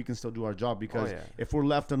think we can still do our job because if we're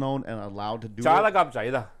left alone and allowed to do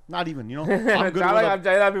it, not even, you know, I'm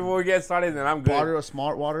good. Before we get started, then I'm good. Water or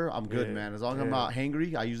smart water, I'm good, man. As long as I'm not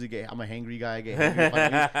hangry, I'm a hangry guy. I get hangry,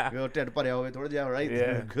 right?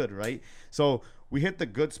 Yeah. Good, right? So we hit the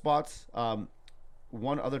good spots.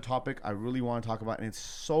 One other topic I really want to talk about, and it's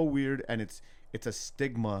so weird, and it's a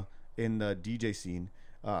stigma in the DJ scene.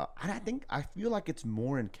 And I feel like it's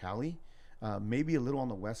more in Cali, maybe a little on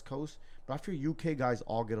the West Coast, but I feel UK guys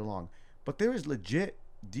all get along. But there is legit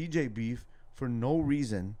DJ beef for no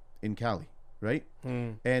reason in Cali, right?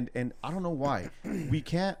 And I don't know why. We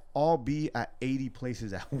can't all be at 80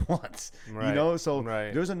 places at once, you know? So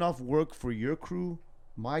there's enough work for your crew,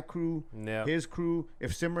 my crew, his crew.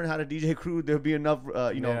 If Simran had a DJ crew, there'd be enough,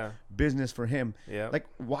 business for him. Yeah. Like,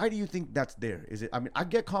 why do you think that's there? Is it? I mean, I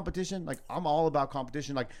get competition. Like, I'm all about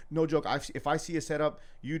competition. Like, no joke. If I see a setup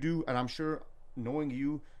you do, and I'm sure knowing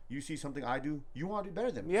you see something I do, you want to do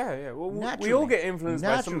better than me. Yeah. Well, we all get influenced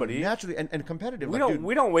by somebody. Naturally, and competitive.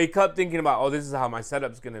 We don't wake up thinking about, oh, this is how my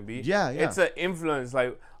setup's gonna be. Yeah. It's an influence.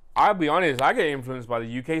 Like, I'll be honest, I get influenced by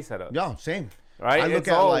the UK setup. Yeah, same. Right,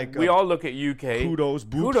 we all look at UK. Kudos,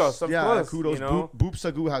 Boops. Kudos, of course. Kudos. You know? Boop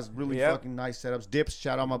Sagu has really fucking nice setups. Dips,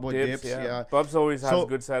 shout out my boy Dips. Yeah. Bubs always has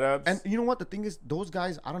good setups. And you know what? The thing is, those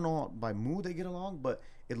guys, I don't know by mood they get along, but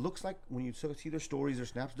it looks like when you see their stories or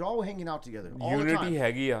snaps, they're all hanging out together. All Unity, the time.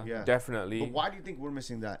 Heggy, definitely. But why do you think we're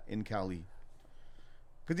missing that in Cali?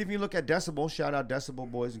 Because if you look at Decibel, shout out Decibel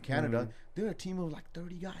boys in Canada, they're a team of like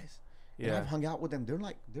 30 guys. Yeah. I've hung out with them. They're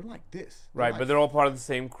like this. But they're all part of the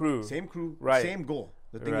same crew. Same crew. Right. Same goal.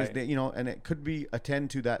 The thing is, that, and it could be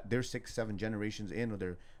attend to that they're 6-7 generations in, or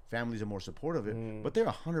their families are more supportive of it, but they're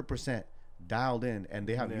 100% dialed in and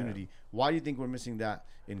they have unity. Why do you think we're missing that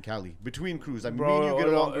in Cali between crews? I mean, me and you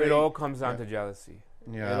get along great. It all comes down to jealousy.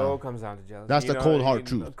 Yeah. It all comes down to jealousy. That's the cold hard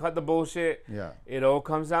truth. Cut the bullshit. Yeah. It all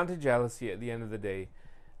comes down to jealousy at the end of the day.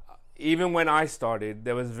 Even when I started,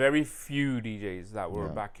 there was very few DJs that were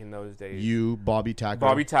back in those days. You, Bobby Tacker,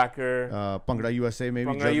 Bhangra USA, maybe.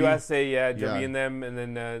 Bhangra USA, Javi and them, and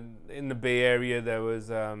then in the Bay Area there was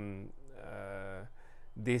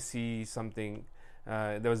Desi something.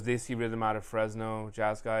 There was Desi Rhythm out of Fresno,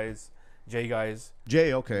 Jazz guys, J guys. J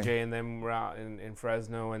and them were out in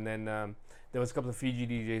Fresno, and then there was a couple of Fiji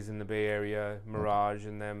DJs in the Bay Area, Mirage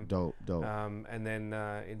and them. Dope. And then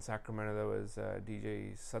in Sacramento there was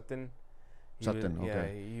DJ Sutton. He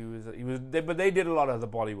was. But they did a lot of the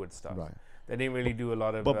Bollywood stuff. Right. They didn't really do a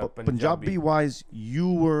lot of. But Punjabi wise,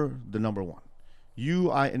 you were the number one.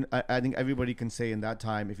 I think everybody can say in that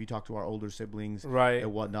time, if you talk to our older siblings,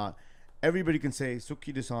 and whatnot, everybody can say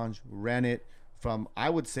Sukhi Dosanjh ran it from, I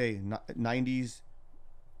would say, 90s.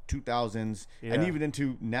 2000s and even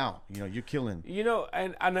into now, you're killing.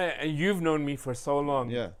 And you've known me for so long.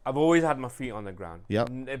 Yeah, I've always had my feet on the ground. Yeah.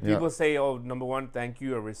 If people say, "Oh, number one, thank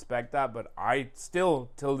you," I respect that, but I still,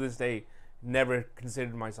 till this day, never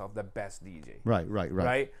considered myself the best DJ.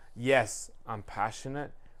 Right. Yes, I'm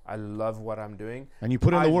passionate. I love what I'm doing, and you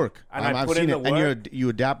put in the work. And I've put in the work, and you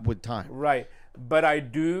adapt with time. Right, but I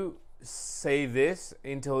do say this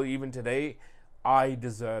until even today, I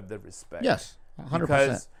deserve the respect. Yes, 100%.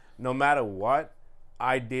 Because no matter what,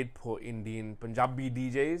 I did put Indian Punjabi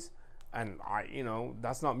DJs, and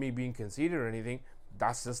that's not me being conceited or anything.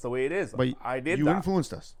 That's just the way it is. But I did you that.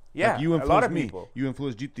 influenced us. Yeah, like you a influenced lot of me. people. You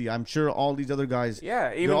influenced Jiti. I'm sure all these other guys.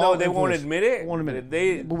 Yeah, even though they won't admit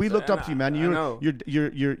it. But we looked up to you, man.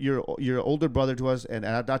 You're an older brother to us, and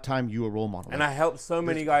at that time you were a role model. And I helped so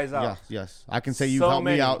many guys out. Yes. I can say you've helped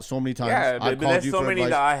me out so many times. Yeah, but there's so many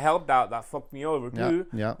that I helped out that fucked me over too.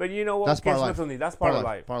 Yeah. But you know what? That's part of life. That's part of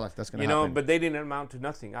life. Part of life. That's gonna happen. happen. But they didn't amount to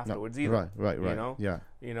nothing afterwards either. Right. You know? Yeah.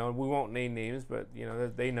 You know, we won't name names, but you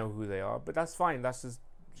know they know who they are. But that's fine. That's just.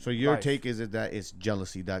 So your take is that it's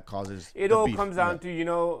jealousy that causes it the all beef. comes down to, you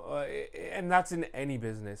know, and that's in any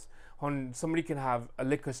business. When somebody can have a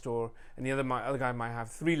liquor store and the other guy might have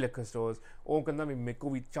 3 liquor stores, or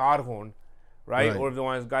right? Or if the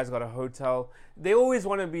one guy's got a hotel, they always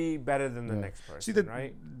want to be better than the next person. See,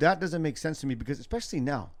 right? That doesn't make sense to me, because especially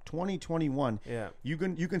now, 2021, you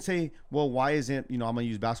can say, well, why isn't, you know, I'm gonna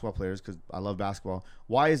use basketball players because I love basketball.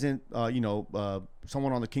 Why isn't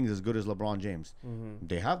someone on the Kings as good as LeBron James? Mm-hmm.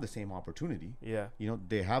 They have the same opportunity. Yeah. You know,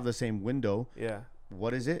 they have the same window. Yeah.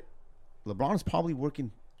 What is it? LeBron is probably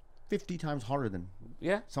working 50 times harder than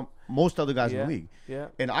most other guys in the league. Yeah.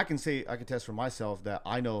 And I can test for myself that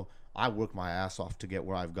I know I work my ass off to get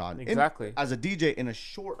where I've gotten. Exactly. As a DJ in a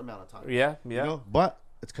short amount of time. Yeah. You know? But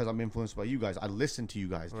it's because I'm influenced by you guys. I listen to you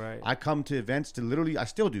guys. Right. I come to events to literally, I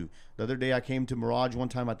still do. The other day I came to Mirage one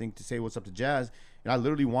time, I think, to say what's up to Jazz. And I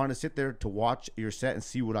literally wanted to sit there to watch your set and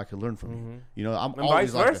see what I could learn from you. You know, I'm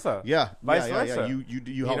always vice versa. Vice versa.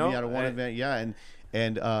 You helped me out at one event. Yeah.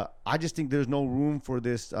 And I just think there's no room for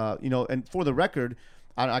this, and for the record,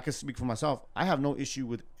 I can speak for myself. I have no issue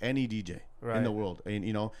with any DJ in the world. And,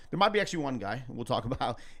 you know, there might be actually one guy. We'll talk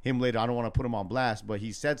about him later. I don't want to put him on blast, but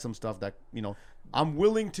he said some stuff that, you know, I'm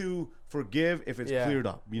willing to forgive if it's cleared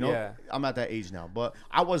up. You know, I'm at that age now. But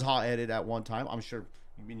I was hot-headed at one time. I'm sure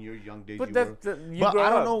in your young days you were. But I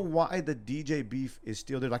don't know why the DJ beef is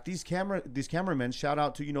still there. Like these cameramen, shout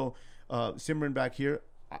out to, you know, Simran back here.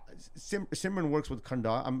 Simran works with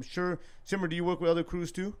Kanda. I'm sure, Simran, do you work with other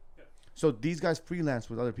crews too? So these guys freelance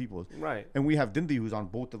with other people. Right. And we have Dindi, who's on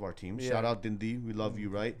both of our teams. Shout out Dindi. We love you,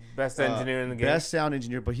 right? Best engineer in the game. Best sound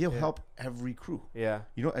engineer, but he'll help every crew. Yeah.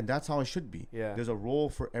 You know, and that's how it should be. Yeah. There's a role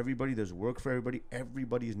for everybody. There's work for everybody.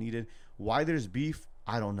 Everybody is needed. Why there's beef,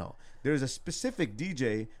 I don't know. There's a specific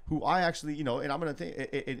DJ who I actually, you know, and I'm going to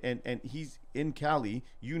think, and he's in Cali.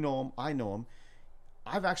 You know him. I know him.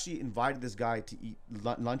 I've actually invited this guy to eat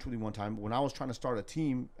lunch with me one time. When I was trying to start a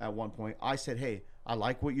team at one point, I said, hey, I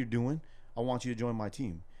like what you're doing. I want you to join my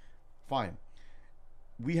team. Fine.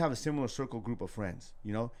 We have a similar circle group of friends,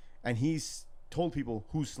 you know, and he's told people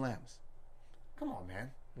who slams. Come on,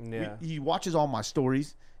 man. Yeah. He watches all my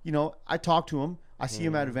stories. You know, I talk to him. I see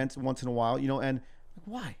him at events once in a while, you know, and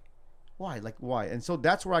why? Like, why? And so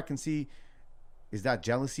that's where I can see, is that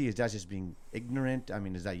jealousy? Is that just being ignorant? I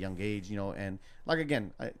mean, is that young age, you know? And like,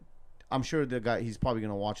 again, I'm sure the guy, he's probably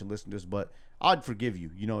going to watch and listen to this, but I'd forgive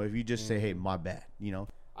you, you know, if you just say, hey, my bad, you know?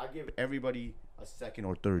 I give everybody a second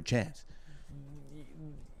or third chance.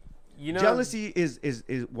 You know, jealousy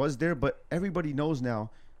was there, but everybody knows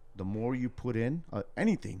now, the more you put in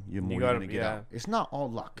anything, the more you're going to get out. It's not all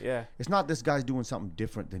luck. Yeah. It's not this guy's doing something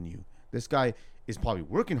different than you. This guy is probably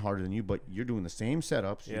working harder than you, but you're doing the same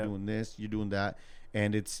setups. You're doing this, you're doing that,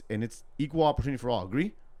 and it's equal opportunity for all.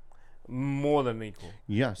 Agree? More than equal.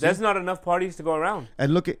 Yeah. There's not enough parties to go around.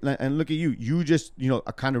 And look at you. You just, you know,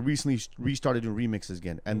 kind of recently restarted doing remixes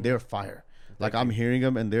again, and they're fire. Like I'm hearing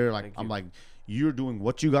them, and they're like, I'm like, you're doing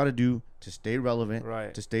what you got to do to stay relevant,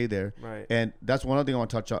 right? To stay there, right? And that's one other thing I want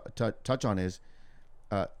to touch on is,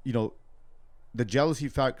 you know, the jealousy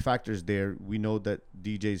factor is there. We know that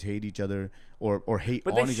DJs hate each other or hate,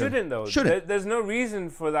 but they shouldn't though. Shouldn't. There's no reason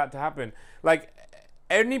for that to happen. Like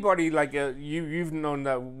anybody, like you've known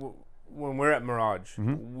that. When we're at Mirage,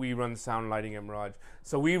 we run sound lighting at Mirage.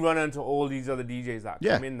 So we run into all these other DJs that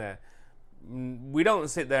come in there. We don't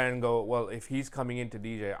sit there and go, well, if he's coming in to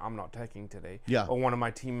DJ, I'm not teching today. Yeah. Or one of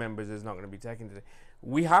my team members is not going to be teching today.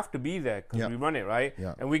 We have to be there because we run it, right?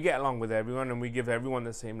 Yeah. And we get along with everyone and we give everyone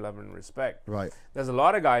the same level and respect. Right. There's a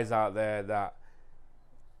lot of guys out there that,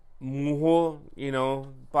 you know,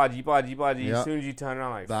 baji. As soon as you turn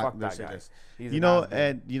around, like, fuck that guy. You know,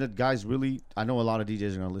 and, you know, guys, really, I know a lot of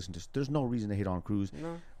DJs are going to listen to this. There's no reason to hate on crews.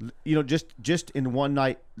 No. You know, just in one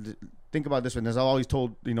night, think about this one. As I've always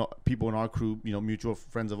told, you know, people in our crew, you know, mutual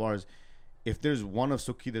friends of ours, if there's one of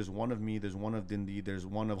Suki, there's one of me, there's one of Dindi, there's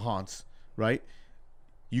one of Hans, right?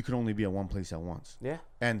 You can only be at one place at once. Yeah.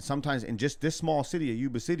 And sometimes in just this small city, at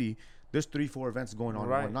Yuba City, there's 3-4 events going on in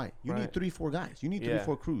one night. You need 3-4 guys. You need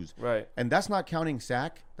 3-4 crews. Right. And that's not counting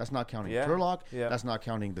SAC. That's not counting Turlock. Yeah. That's not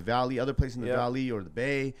counting the Valley, other places in the Valley or the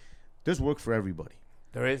Bay. There's work for everybody.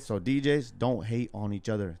 There is. So DJs, don't hate on each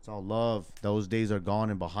other. It's all love. Those days are gone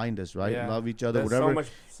and behind us, right? Yeah. Love each other. There's Whatever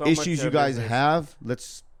so issues much you guys business. have,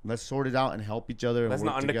 let's sort it out and help each other. Let's and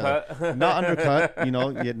work not together. undercut. Not undercut.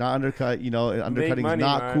 Not undercut. Undercutting money, is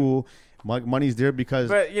not man. cool. Money's there because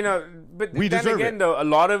But we then deserve again, it. though, a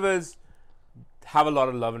lot of us have a lot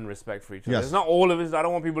of love and respect for each other. Yes. It's not all of us. I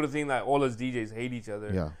don't want people to think that all us DJs hate each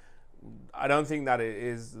other. yeah. I don't think that it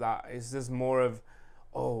is that. It's just more of,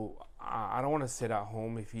 I don't want to sit at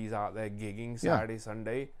home if he's out there gigging Saturday,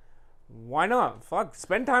 Sunday. Why not? Fuck,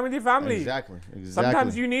 spend time with your family. Exactly.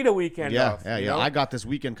 Sometimes you need a weekend off. Yeah. you know? I got this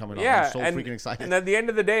weekend coming up. Yeah, I'm so freaking excited. And at the end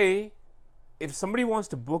of the day, if somebody wants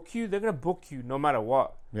to book you, they're gonna book you no matter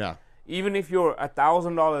what. Yeah. Even if you're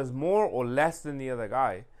 $1,000 more or less than the other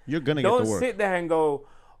guy. You're gonna get Don't to work. sit there and go,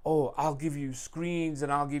 I'll give you screens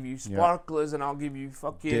and I'll give you sparklers and I'll give you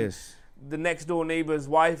fucking the next door neighbor's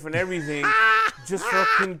wife and everything just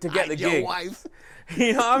fucking to get the gig. Wife.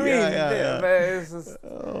 You know what I mean? Yeah. But it's just,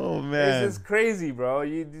 Oh man. it's just crazy, bro.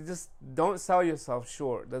 You just don't sell yourself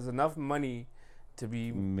short. There's enough money to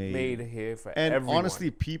be made here for and everyone.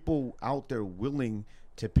 honestly, people out there willing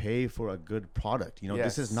to pay for a good product.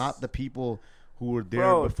 This is not the people who were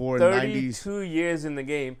there before in the 90s. 32 years in the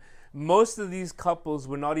game. Most of these couples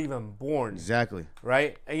were not even born. Exactly.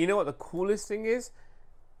 Right? And you know what the coolest thing is?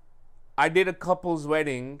 I did a couple's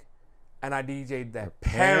wedding and I DJ'd their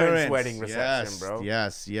parents' wedding reception, bro.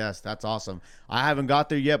 Yes, that's awesome. I haven't got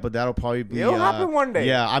there yet, but that'll probably be. It'll happen one day.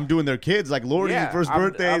 Yeah, I'm doing their kids, like Lori's first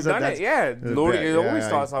birthdays. I've done it, yeah. Lori, it always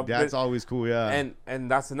starts off. That's always cool, yeah.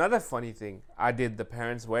 And that's another funny thing. I did the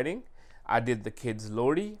parents' wedding. I did the kid's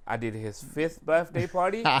Lordy. I did his 5th birthday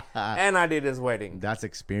party. And I did his wedding. That's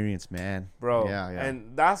experience, man. Bro. Yeah.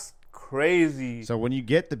 And that's crazy. So when you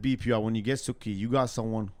get the BPR, when you get Suki, you got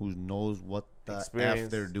someone who knows what the F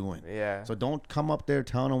they're doing. Yeah. So don't come up there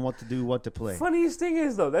telling them what to do, what to play. Funniest thing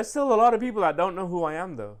is, though, there's still a lot of people that don't know who I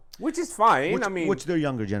am, though. Which is fine. Which their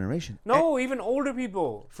younger generation. No, even older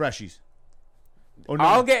people. Freshies. Or no,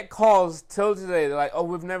 I'll get calls till today. They're like,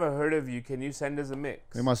 we've never heard of you. Can you send us a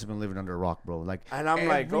mix? They must have been living under a rock, bro. Like, and I'm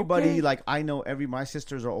like, everybody, okay. like, I know my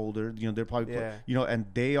sisters are older. They're probably, and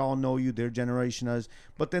they all know you. Their generation is.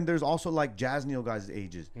 But then there's also like Jazz Neil guys'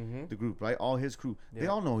 ages, the group, right? All his crew, they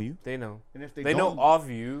all know you. They know. And if they know of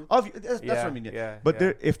you. That's what I mean. Yeah. But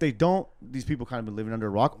if they don't, these people kind of been living under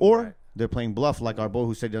a rock, or they're playing bluff, like our boy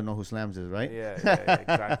who said they don't know who Slams is, right? Yeah,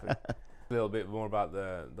 exactly. A little bit more about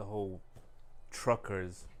the whole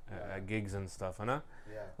truckers. Gigs and stuff, huh?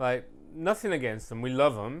 Like, nothing against them. We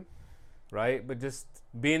love them, right? But just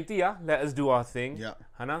let us do our thing,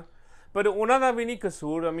 huh? But unada bhi nahi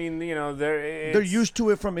kasoor. I mean, they're used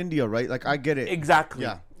to it from India, right? Like, I get it. Exactly.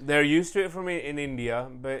 Yeah. They're used to it from in India,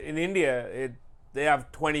 but in India, they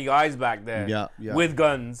have 20 guys back there with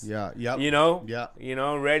guns.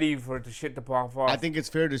 Ready for the shit to pop off. I think it's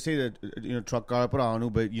fair to say that truck car but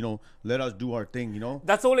let us do our thing.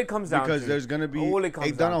 That's all it comes down to. Because there's gonna be koi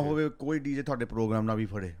DJ thode program na bhi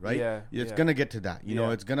phade, right? It's gonna get to that.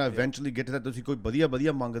 It's gonna eventually get to that. Tusi koi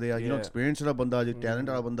badiya mangde a experience wala banda, talent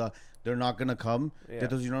wala banda, they're not gonna come. Te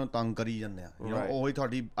tusi unna nu tang kari jande a. Ohi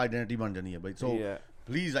thodi identity ban jani hai, bhai. So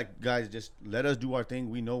please, guys, just let us do our thing.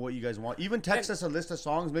 We know what you guys want. Even text us a list of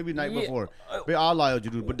songs, maybe night before.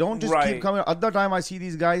 But don't just keep coming. At the time I see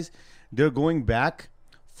these guys, they're going back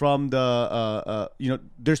from the,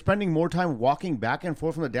 they're spending more time walking back and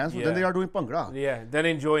forth from the dance floor than they are doing Bhangra. Yeah, they're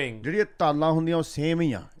enjoying. ਜਿਹੜੀਆਂ ਤਾਲਾਂ ਹੁੰਦੀਆਂ ਉਹ same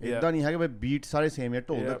ਹੀ ਆ ਇਦਾਂ ਨਹੀਂ ਹੈਗਾ ਬਈ beat ਸਾਰੇ same ਆ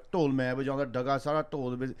ਢੋਲ ਮੈਂ ਵਜਾਉਂਦਾ ਡਗਾ ਸਾਰਾ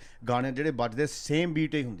ਢੋਲ ਵਿੱਚ ਗਾਣੇ ਜਿਹੜੇ ਵੱਜਦੇ ਸੇਮ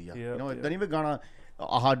ਬੀਟ ਹੀ ਹੁੰਦੀ ਆ ਇਦਾਂ ਨਹੀਂ ਵੀ ਗਾਣਾ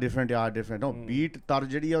different no beat tar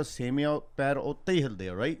ਜਿਹੜੀ ਆ same ਆ ਪੈਰ ਉੱਤੇ ਹੀ ਹਿਲਦੇ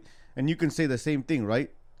ਆ right and you can say the same thing right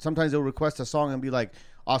sometimes they'll request a song and be like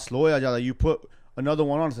slow ਆ ਜਿਆਦਾ you put another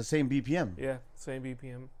one on it's the same BPM same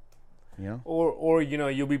BPM or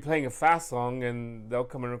you'll be playing a fast song and they'll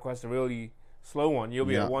come and request a really slow one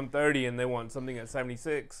you'll be at 130 and they want something at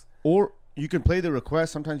 76 or you can play the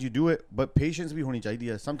request. Sometimes you do it, but patience bhi honi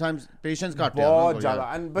chahiye. Sometimes patience got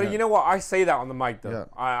But you know what? I say that on the mic though.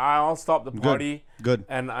 I'll stop the party. Good.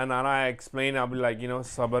 And I explain. I'll be like,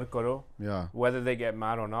 sabr karo. Yeah. Whether they get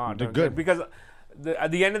mad or not. Good. Because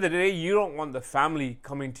at the end of the day, you don't want the family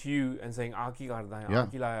coming to you and saying, "Aaki karda hai,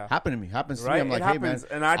 aaki laya." Happens to me. I'm like, hey man.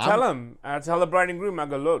 And I tell them. I tell the bride and groom. I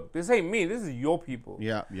go, look, this ain't me. This is your people.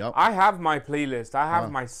 Yeah. I have my playlist. I have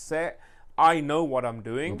my set. I know what I'm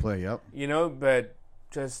doing. Play, but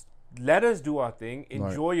just let us do our thing.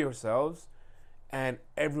 Enjoy yourselves, and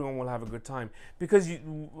everyone will have a good time. Because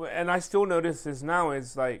and I still notice this now.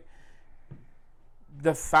 It's like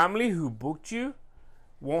the family who booked you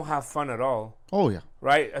won't have fun at all. Oh yeah.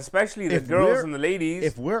 Right? Especially the girls and the ladies.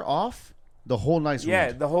 If we're off, The whole night's Yeah,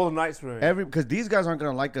 ruined. the whole night's ruined. Because these guys aren't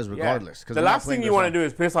gonna like us regardless. The last thing you want to do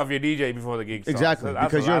is piss off your DJ before the gig starts. Exactly, So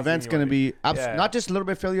because your event's gonna be not just a little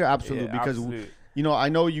bit failure, absolute. Yeah, because you know, I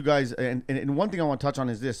know you guys, and one thing I want to touch on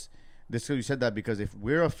is this. So you said that because if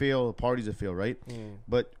we're a fail, the party's a fail, right?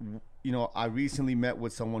 But you know, I recently met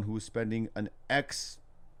with someone who was spending an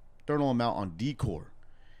external amount on decor,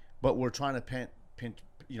 but we're trying to penny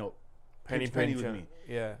with me.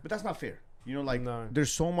 Yeah, but that's not fair. You know, like No.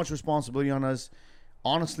 there's so much responsibility on us.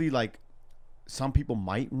 Honestly, like some people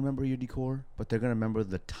might remember your decor, but they're gonna remember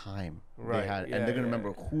the time Right. they had, Yeah, and they're gonna yeah,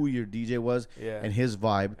 remember who your DJ was Yeah. and his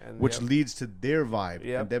vibe, And which yep. leads to their vibe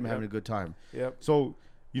Yep, and them yep. having a good time. Yep. So,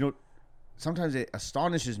 you know, sometimes it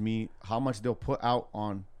astonishes me how much they'll put out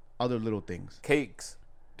on other little things. Cakes.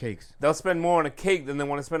 They'll spend more on a cake than they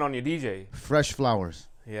want to spend on your DJ. fresh flowers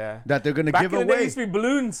Yeah. that they're gonna Back give in the day, away. it used to be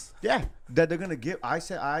balloons. Yeah, that they're gonna give. I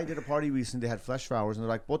did a party recently. They had fresh flowers, and they're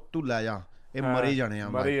like, "What tu laya? I'm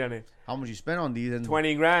like, how much you spend on these?" And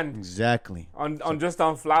 20 grand exactly on just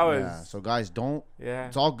on flowers. Yeah. So guys, don't. Yeah.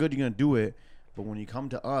 It's all good. You're gonna do it, but when you come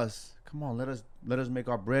to us, come on, let us make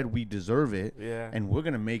our bread. We deserve it. Yeah. And we're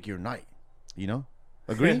gonna make your night. You know,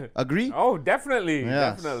 agree? Agree? Oh, definitely.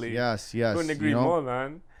 Yes, Definitely. Yes. Couldn't agree you know? more,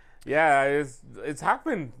 man. Yeah, it's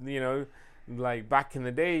happened, you know, like back in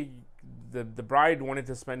the day, the bride wanted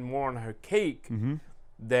to spend more on her cake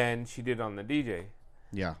than she did on the DJ.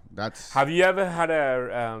 Yeah, that's. Have you ever had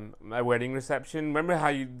a wedding reception? Remember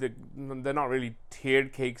how they're not really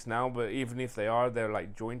tiered cakes now, but even if they are, they're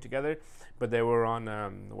like joined together. But they were on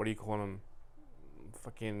what do you call them?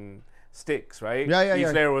 Fucking sticks, right? Yeah.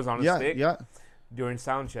 Each layer was on a stick. Yeah. During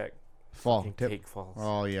sound check. Fall. Fucking cake falls.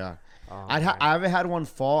 Oh yeah. Oh, I haven't had one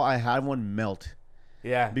fall. I had one melt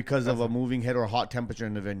yeah. because of a moving head or hot temperature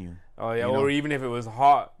in the venue. Oh yeah, you or know? even if it was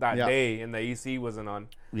hot that Yeah. day and the AC wasn't on.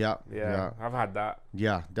 Yeah. Yeah, I've had that.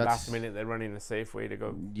 Yeah. That's Last minute they're running a safe way to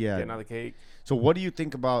go Yeah. get another cake. So what do you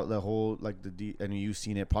think about the whole like I mean, you've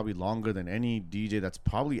seen it probably longer than any DJ that's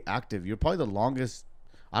probably active. You're probably the longest.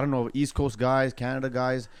 I don't know, East Coast guys, Canada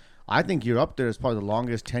guys. I think you're up there as probably the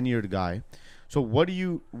longest tenured guy. So what do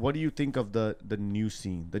you think of the new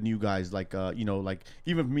scene, the new guys like you know, like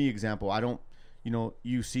even me example, I don't, you know,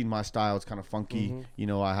 you've seen my style, it's kind of funky. You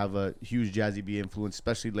know, I have a huge Jazzy B influence,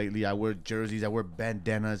 especially lately. I wear jerseys, I wear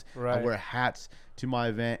bandanas, I Right. wear hats to my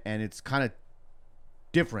event, and it's kind of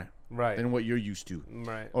different Right. than what you're used to.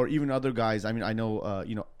 Right. Or even other guys. I mean, I know,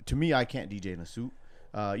 you know, to me, I can't DJ in a suit,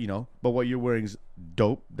 you know, but what you're wearing is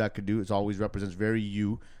dope. That could do. It always represents very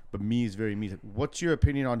you, but me is very me. What's your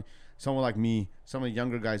opinion on someone like me, some of the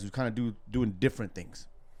younger guys who kind of doing different things?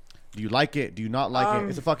 Do you like it? Do you not like it?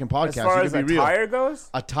 It's a fucking podcast. As far You as can be real. attire goes,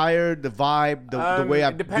 Attire, the vibe, the way I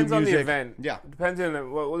it depends do on music. the event. Yeah. Depends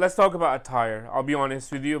on well, let's talk about attire. I'll be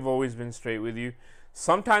honest with you. I've always been straight with you.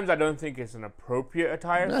 Sometimes I don't think it's an appropriate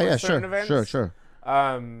attire for certain events. Sure.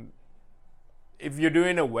 If you're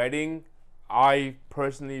doing a wedding, I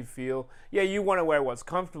personally feel, yeah, you want to wear what's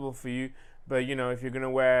comfortable for you, but you know, if you're gonna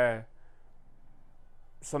wear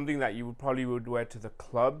something that you probably would wear to the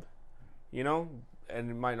club, you know, and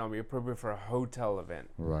it might not be appropriate for a hotel event.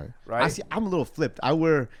 Right. Right? I see. I'm a little flipped. I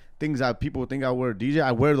wear things that people would think I wear a DJ.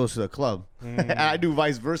 I wear those to the club. And I do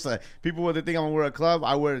vice versa. People would think I'm gonna wear a club.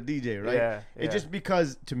 I wear a DJ. Right. Yeah, It's just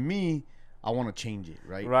because to me, I want to change it.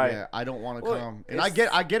 Right. Right. Yeah. I don't want to Well, come. And I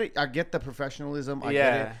get it. I get the professionalism. I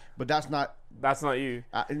get it. Yeah. But that's not. That's not you.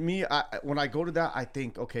 Me, when I go to that, I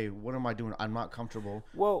think, okay, what am I doing? I'm not comfortable.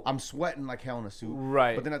 Well, I'm sweating like hell in a suit.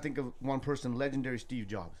 Right. But then I think of one person, legendary Steve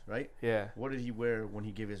Jobs, right? Yeah. What did he wear when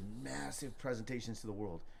he gave his massive presentations to the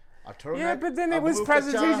world? A turtleneck? Yeah, but then a it was blue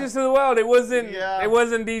presentations kacha? to the world. It wasn't. Yeah. It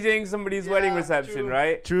wasn't DJing somebody's wedding Yeah, reception, true.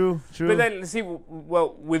 right? True. But then see,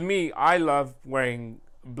 well, with me, I love wearing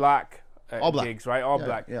black at All black. gigs, right? All Yeah,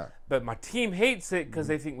 black. yeah. But my team hates it because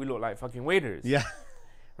they think we look like fucking waiters. Yeah.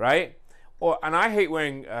 Right. And I hate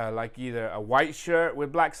wearing like either a white shirt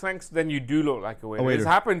with black slacks. Then you do look like a waiter. waiter. It's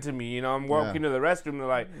happened to me. You know, I'm walking to the restroom. They're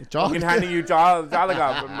like, Jog. fucking handing you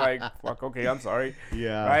jalagap. I'm like, fuck. Okay, I'm sorry.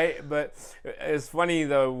 Yeah. Right. But it's funny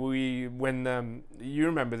though. When you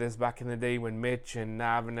remember this back in the day when Mitch and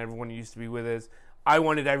Nav and everyone used to be with us. I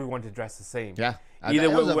wanted everyone to dress the same. Yeah. Either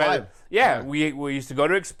That was we a wear, vibe. yeah, we used to go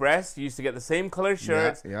to Express. You used to get the same color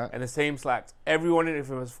shirts yeah. and the same slacks. Everyone, if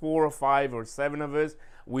it was 4 or 5 or 7 of us,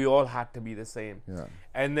 we all had to be the same. Yeah.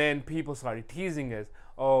 And then people started teasing us.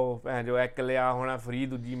 Oh, man, jo ek liya hona free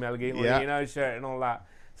dujji mil gayi Yeah. you know, shirt and all that.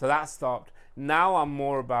 So that stopped. Now I'm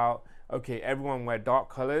more about, okay, everyone wear dark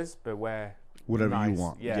colors, but wear Whatever you nice.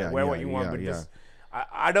 want. Yeah, wear what you want, yeah, but yeah. just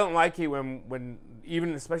I don't like it when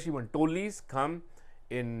even especially when tolis come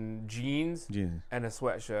in jeans and a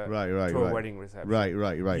sweatshirt right, to a wedding reception.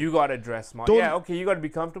 Right. You got to dress smart. Okay, you got to be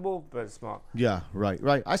comfortable, but smart. Yeah, right.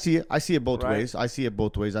 I see it both ways. I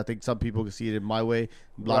think some people can see it in my way.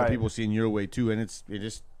 A lot of people see it in your way too, and it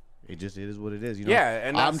just is what it is. You know? Yeah,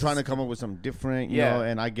 and I'm trying to come up with something different. You know,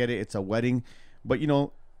 and I get it. It's a wedding, but you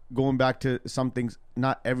know, going back to some things,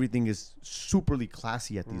 not everything is superly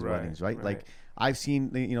classy at these weddings, right? Like I've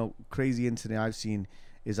seen, you know, crazy incident I've seen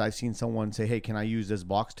someone say, "Hey, can I use this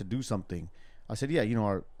box to do something?" I said, "Yeah, you know,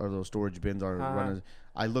 our those storage bins are runners."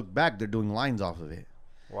 I look back, they're doing lines off of it.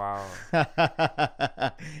 Wow.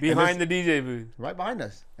 Behind the DJ booth. Right behind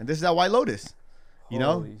us. And this is at White Lotus. You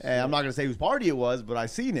know? And I'm not going to say whose party it was, but I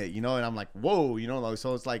seen it, you know, and I'm like, whoa, you know, like,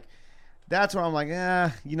 so it's like, that's where I'm like,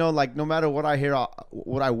 you know, like no matter what I hear,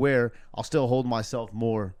 what I wear, I'll still hold myself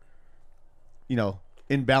more, you know,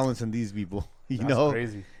 in balance than these people, you know? That's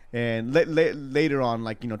crazy. And later on,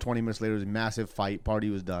 like, you know, 20 minutes later, it was a massive fight. Party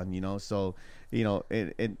was done, you know? So, you know,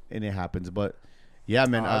 and it happens. But, yeah,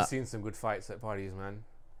 man. I've seen some good fights at parties, man.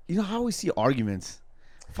 You know, I always see arguments.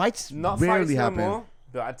 Fights Not rarely fights happen. No more,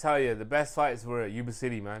 but I tell you, the best fights were at Yuba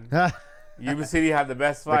City, man. Yuba City had the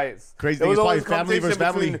best fights. Crazy thing is probably family versus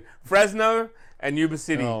family. Fresno and Yuba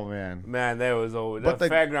City. Oh, man. Man, there was always... The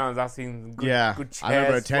fairgrounds, I've seen good chairs I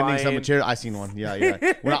remember attending flying. some chairs. I seen one. Yeah.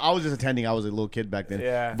 When I was just attending, I was a little kid back then.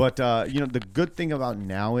 Yeah. But, you know, the good thing about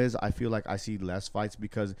now is I feel like I see less fights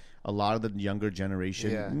because a lot of the younger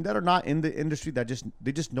generation that are not in the industry, they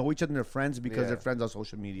just know each other and they're friends because they're friends on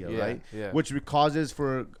social media, right? Yeah. Which causes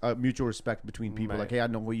for mutual respect between people. Like, hey, I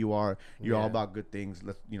know who you are. You're all about good things.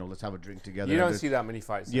 Let's have a drink together. You don't see that many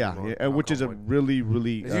fights anymore. Which is a really,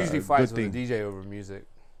 really it's usually fights good with thing. the DJ over music.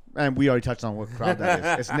 And we already touched on what crowd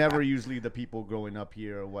that is. It's never usually the people growing up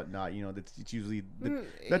here or whatnot. You know, it's usually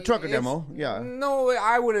the trucker demo. Yeah. No,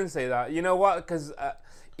 I wouldn't say that. You know what? Because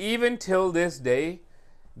even till this day,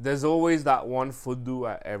 there's always that one fuddu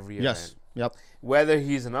at every event. Yes. Yep. Whether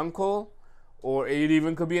he's an uncle, or it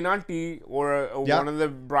even could be an auntie, or one of the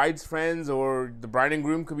bride's friends, or the bride and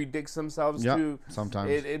groom could be dicks themselves too.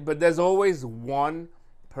 Sometimes. But there's always one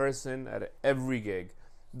person at every gig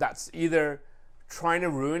that's either trying to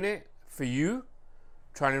ruin it for you,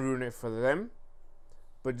 trying to ruin it for them,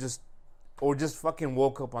 just fucking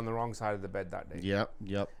woke up on the wrong side of the bed that day.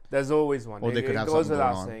 Yep. There's always one. Or they could have goes something going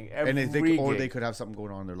without on. saying. They could have something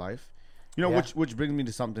going on in their life. You know, which brings me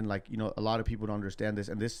to something like, you know, a lot of people don't understand this,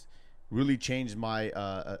 and this really changed my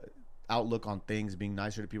outlook on things, being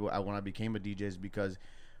nicer to people when I became a DJ, is because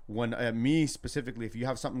when me specifically, if you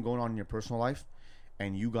have something going on in your personal life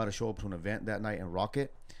and you got to show up to an event that night and rock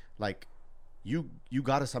it, like, you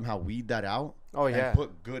got to somehow weed that out and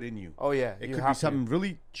put good in you. Oh, yeah. It could be something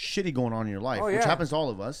really shitty going on in your life, which happens to all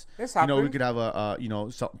of us. It's happened. You know, we could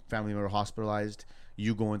have some family member hospitalized,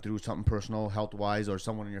 you going through something personal, health-wise, or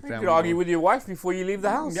someone in your family. You could argue with your wife before you leave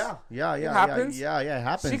the house. Yeah. It happens. Yeah, it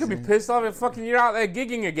happens. She could be pissed off if fucking you're out there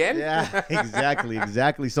gigging again. Yeah,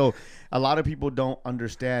 exactly. So a lot of people don't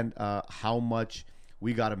understand how much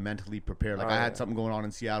we got to mentally prepare. Like, I had something going on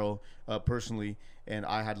in Seattle personally, and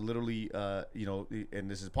I had literally, and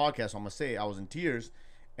this is a podcast, so I'm going to say I was in tears,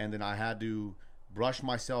 and then I had to brush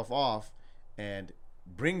myself off and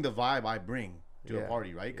bring the vibe I bring to a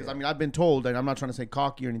party, right? Because, I mean, I've been told, and I'm not trying to say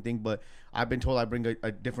cocky or anything, but I've been told I bring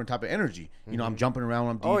a different type of energy. You know, I'm jumping around,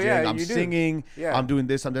 I'm DJing, I'm singing, I'm doing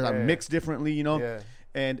this, I'm mixed differently, you know? Yeah.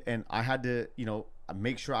 And I had to, you know,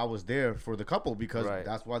 make sure I was there for the couple because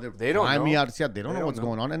that's why they don't flying me out to Seattle. They don't know what's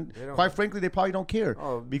going on, and quite frankly, they probably don't care.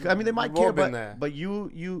 Because I mean, they might care, but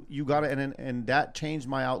you gotta, and that changed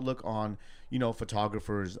my outlook on, you know,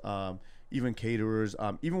 photographers, even caterers,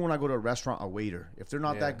 even when I go to a restaurant, a waiter, if they're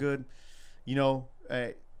not that good, you know,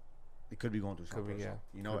 it could be going through something.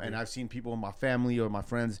 You know, and I've seen people in my family or my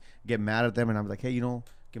friends get mad at them, and I'm like, hey, you know,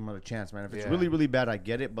 give them another chance, man. If it's really, really bad, I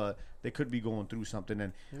get it, but they could be going through something,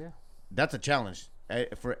 and that's a challenge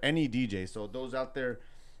for any DJ. So those out there,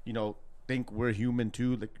 you know, think we're human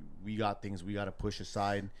too. Like, we got things we got to push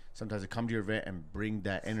aside. Sometimes to come to your event and bring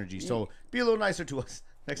that energy. So be a little nicer to us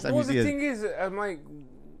next time you see us. Well, the thing is, I'm like,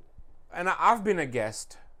 and I've been a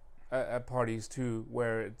guest at parties too,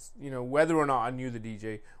 where it's, you know, whether or not I knew the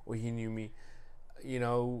DJ or he knew me, you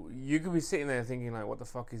know, you could be sitting there thinking like, what the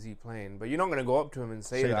fuck is he playing? But you're not going to go up to him and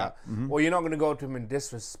say that. Or you're not going to go up to him and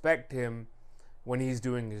disrespect him when he's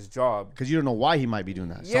doing his job, because you don't know why he might be doing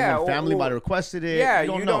that. Someone family might have requested it. Yeah,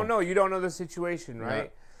 you don't know. You don't know the situation,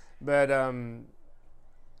 right? But and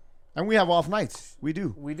we have off nights. We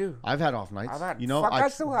do. I've had off nights. You know, I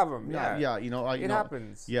still have them. Yeah. You know, it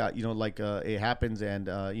happens. Yeah, you know, like it happens, and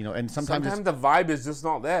you know, and sometimes the vibe is just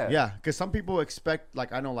not there. Yeah, because some people expect,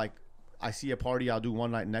 like, I know, like, I see a party, I'll do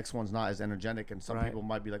one night, next one's not as energetic, and some Right. people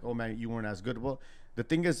might be like, oh man, you weren't as good. Well, the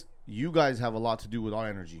thing is, you guys have a lot to do with our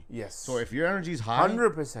energy. Yes. So if your energy's high,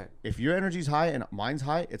 100%. if your energy's high and mine's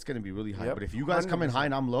high, it's gonna be really high. Yep, But if you guys come in 100%. high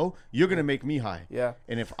and I'm low, you're gonna make me high. Yeah.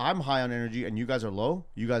 And if I'm high on energy and you guys are low,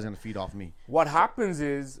 you guys are gonna feed off me. What happens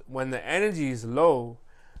is when the energy is low,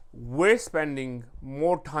 we're spending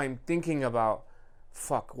more time thinking about,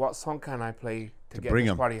 fuck, what song can I play to get Bring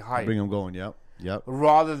this them, party high? bring them going. Yep, yep.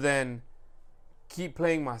 Rather than keep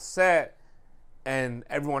playing my set and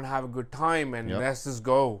everyone have a good time and Yep. let's just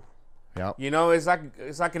go. Yep. You know, it's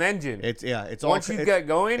like an engine. It's it's Once all you get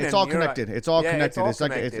going, it's and all you're like- connected. It's all Yeah, connected. all It's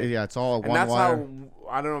like connected. it's all and one that's wire. how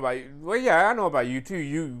I don't know about you. Well, yeah, I know about you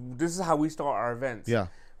too. This is how we start our events. Yeah.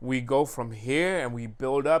 We go from here and we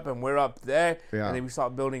build up and we're up there, Yeah. and then we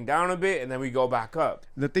start building down a bit and then we go back up.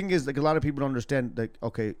 The thing is, like, a lot of people don't understand. Like,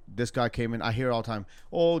 okay, this guy came in. I hear it all the time.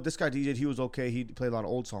 Oh, this guy DJ'd. He was okay. He played a lot of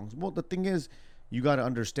old songs. Well, the thing is, you got to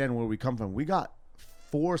understand where we come from. We got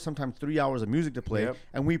 4, sometimes 3 hours of music to play, Yep.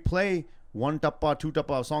 and we play 1 tappa, 2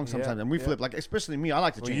 tappa songs sometimes, and we yeah. flip. Like, especially me, I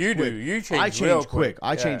like to Well, change. you quick. do. You change I real change quick.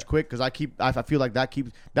 I Yeah. change quick because I feel like that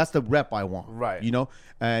keeps. That's the rep I want. Right. You know,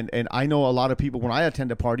 and I know a lot of people when I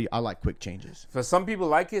attend a party, I like quick changes. For some people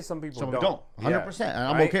like it, some people Some don't. don't. 100%. And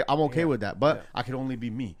I'm Right? okay. I'm okay Yeah. with that. But Yeah. I can only be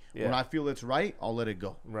me. When Yeah. I feel it's right, I'll let it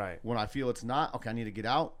go. Right. When I feel it's not, okay, I need to get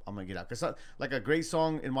out. I'm gonna get out. Cause like a great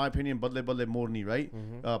song, in my opinion, Badle Badle Morni, right?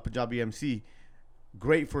 Mm-hmm. Punjabi MC,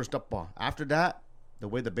 great first up bar. After that, the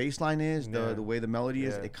way the bass line is, Yeah. the way the melody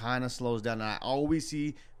is, Yeah. it kind of slows down. And I always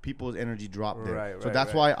see people's energy drop there. Right, so right,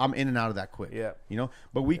 that's right. why I'm in and out of that quick. Yeah. You know,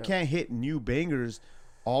 but we can't hit new bangers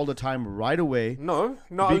all the time right away. No,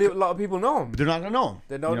 not a lot of people know them. They're not gonna know 'em,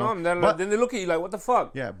 They don't you know them. But- Then they look at you like, what the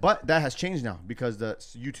fuck? yeah, but that has changed now because the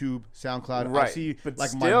YouTube, SoundCloud. I Right, see but like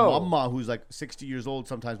still- my mama, who's like 60 years old,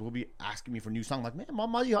 sometimes will be asking me for new songs. Like, man,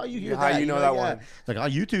 mama, how you hear How that? you know that yeah. one? It's like, oh,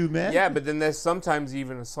 YouTube, man. Yeah, but then there's sometimes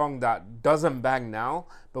even a song that doesn't bang now,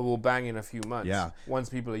 but will bang in a few months. Yeah. Once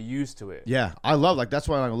people are used to it. Yeah, I love that's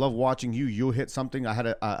why I love watching you. You'll hit something. I had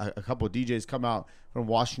a couple of DJs come out from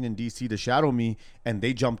Washington D.C. to shadow me, and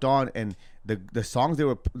they jumped on and the songs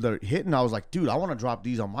they're hitting. I was like, dude, I want to drop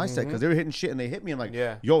these on my set because they were hitting shit and they hit me. I'm like,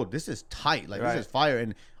 Yeah. yo, this is tight. Like Right. this is fire.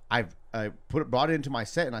 And I brought it into my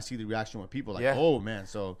set and I see the reaction with people like, Yeah. oh man.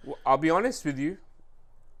 So Well, I'll be honest with you.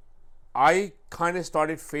 I kind of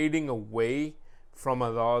started fading away from a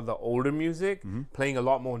lot of the older music, Mm-hmm. playing a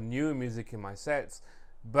lot more newer music in my sets.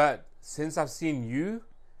 But since I've seen you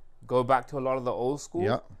go back to a lot of the old school,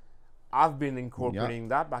 yeah. I've been incorporating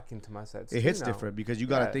that back into my sets. It too hits now. different because you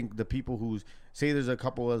got to Yeah. think the people who's say there's a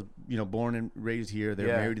couple of born and raised here. They're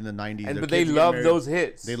Yeah. married in the 90s. And their but they kids get love married. those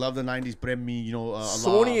hits. They love the 90s. Premi,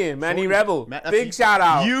 Sony and Manny Sony. Rebel. That's Big shout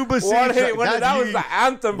out. Yuba One City hit, track. that was the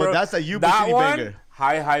anthem, bro. But that's a Yuba that City one, banger.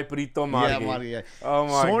 Hi Prito Margi. Yeah, Margi, yeah. Oh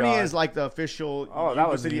my Sony god. is like the official Oh, that Yuba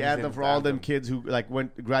was City Yuba anthem City for all them anthem. kids who like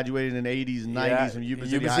graduated in the 80s and 90s Yeah, from Yuba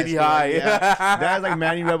Yuba City City High. High. School. Yeah. That's like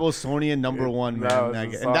Manny Rebel, Sony, and number one, That man. was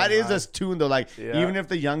Like, the and that song, is man. a tune though. Like Yeah. even if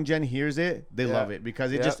the young gen hears it, they Yeah. love it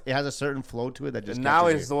because it Yeah. it has a certain flow to it that just And now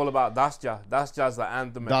catches it's you. all about Dasja. Dasja's the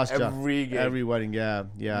anthem at Dasja. every gig. Every wedding, yeah.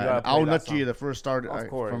 gotta And play Al that Nutji, song. the first start Of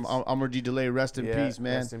course. from Amarji Delay, rest in Yeah, peace,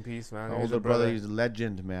 man. Rest in peace, man. My He's older a brother, he's a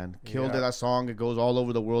legend, man. Killed Yeah. that song. It goes all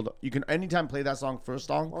over the world. You can anytime play that song, first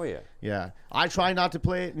song. Oh yeah. Yeah, I try not to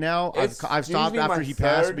play it now. I've It's stopped usually after my he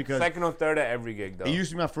passed third, because second or third at every gig though. it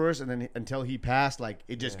used to be my first, and then until he passed, like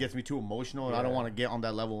it just Yeah. gets me too emotional, and I don't Yeah. want to get on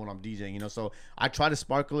that level when I'm DJing, So I try to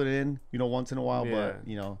sparkle it in, once in a while, Yeah. but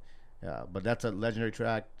yeah. But that's a legendary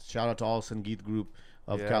track. Shout out to all Sangeet group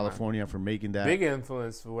of Yeah, California for making that. Big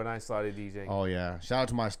influence for when I started DJing. Oh yeah! Shout out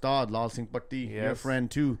to my stud Lal Singh Patti, your Yes. friend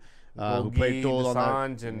too, who Gogi, played Dole on that.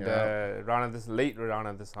 Dosanjh, and Rana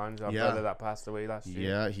Dosanjh, our Yeah. brother that passed away last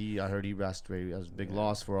year. Yeah, I heard he passed away. That was a big Yeah.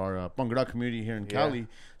 loss for our Bhangra community here in Yeah. Cali.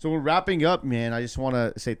 So we're wrapping up, man. I just want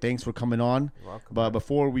to say thanks for coming on. You're welcome. But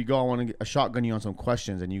before we go, I want to shotgun you on some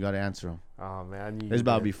questions, and you got to answer them. Oh man, I knew It's you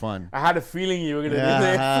about to did. be fun. I had a feeling you were gonna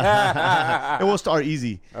And we'll start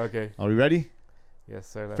easy. do this. Okay. Are we ready? Yes,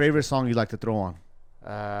 sir. let's- Favorite song you like to throw on?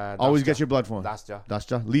 Always Dasja. get your blood flowing. Dasja.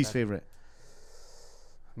 Dasja. Least favorite.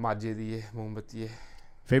 Majje diye, mombatti ye.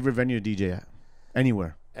 Favorite venue to DJ at?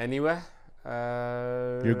 Anywhere. Anywhere.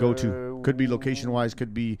 Your go-to. Could be location-wise.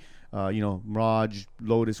 Could be, Mirage,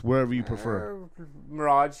 Lotus, wherever you prefer.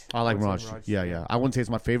 Mirage. I like would say Mirage. Yeah. I wouldn't say it's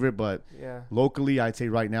my favorite, but Yeah. locally, I'd say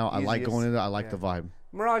right now, I like Easiest. going in there. I like Yeah. the vibe.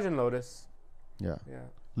 Mirage and Lotus. Yeah. Yeah.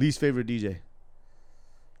 Least favorite DJ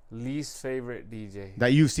Least favorite DJ.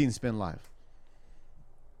 that you've seen spin live,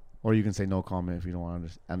 or you can say no comment if you don't want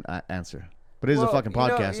to answer. But it is a Well, fucking you know-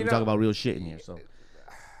 podcast. you We talk know- about real shit in here. So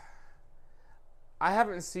I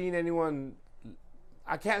haven't seen anyone.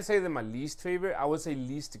 I can't say they're my least favorite. I would say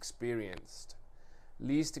least experienced.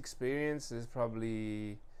 Least experienced is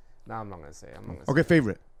probably. No, I'm not gonna say. Okay,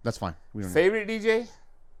 favorite. That's fine. We don't favorite DJ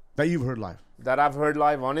that you've heard live. that I've heard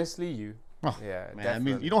live. Honestly, you. Oh, yeah, man.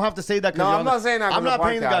 definitely. I mean, you don't have to say that. No, I'm not saying that. I'm not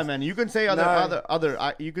paying the guy, man. You can say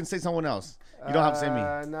you can say someone else. You don't have to say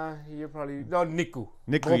me. Nah, you're probably Niku.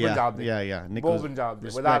 Niku, yeah. Niku,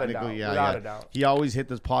 without a doubt. Without a doubt. He always hit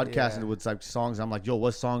this podcast and with like songs. I'm like, yo,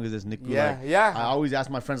 what song is this, Niku? Yeah, like, yeah. I always ask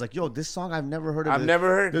my friends, like, yo, this song I've never heard of. I've never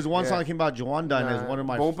heard. There's one song that came about Jawanda, and it's one of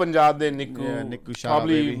my. Bo Punjab de Niku. Yeah, Niku, shout out,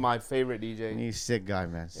 probably baby. my favorite DJ. He's sick guy,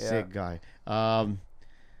 man. Yeah. Sick guy.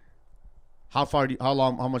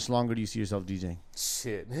 How much longer do you see yourself DJing?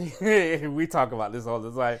 Shit, we talk about this all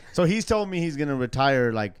the time. So he's told me he's gonna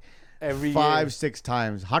retire like every 5-6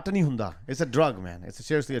 times. Hatani hunda. It's a drug, man. It's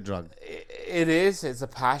seriously a drug. It is. It's a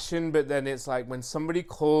passion, but then it's like when somebody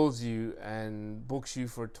calls you and books you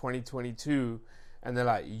for 2022, and they're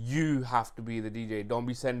like, you have to be the DJ. Don't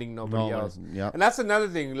be sending nobody else. Yep. And that's another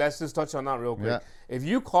thing. Let's just touch on that real quick. Yeah. If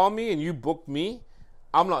you call me and you book me,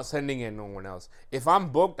 I'm not sending in no one else. If I'm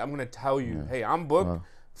booked, I'm going to tell you, hey, I'm booked.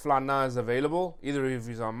 Flana is available. Either if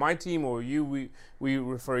he's on my team or you, we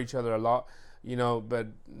refer each other a lot, you know, but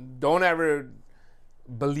don't ever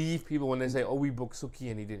believe people when they say, oh, we booked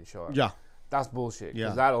Suki and he didn't show up. Yeah. That's bullshit. Yeah.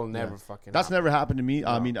 Because that'll never fucking That's happen. never happened to me. No.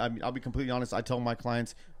 I mean, I'll be completely honest. I tell my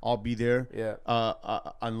clients I'll be there. Yeah.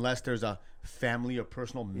 Unless there's a family or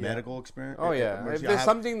personal medical experience. Oh yeah. If there's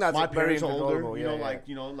something that's my very parents are older,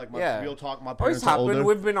 uncontrollable, like my real talk. My Oh, parents it's are happened. older.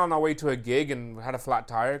 We've been on our way to a gig and had a flat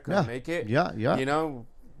tire, couldn't make it. Yeah. You know,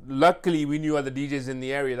 luckily we knew other DJs in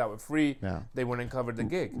the area that were free. Yeah. They went and covered the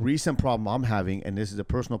gig. Recent problem I'm having, and this is a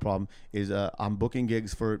personal problem, is I'm booking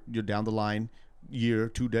gigs for down the line, 2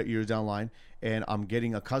 years down the line, and I'm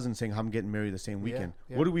getting a cousin saying I'm getting married the same weekend.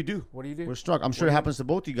 Yeah. What do we do? What do you do? We're struck. I'm sure it happens to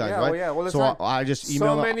both you guys, right? Well, so I just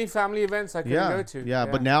email. So many family events I couldn't go to. Yeah,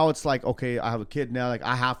 but now it's like, okay, I have a kid now. Like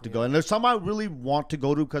I have to go, and there's some I really want to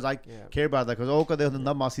go to because I care about that. Because you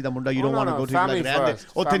don't want to go to. Family first.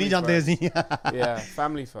 Yeah,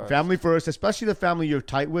 family first. Family first, especially the family you're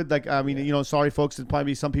tight with. Like I mean, sorry folks, there's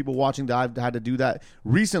probably some people watching that I've had to do that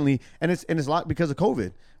recently, and it's a lot because of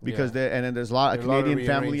COVID. Because then there's a lot of Canadian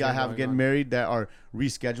family I have getting married that are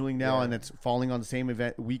rescheduling now, and it's falling on the same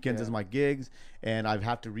event weekends as my gigs, and I've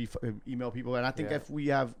had to email people. And I think if we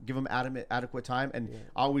give them adequate time, and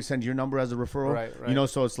I always send your number as a referral, right.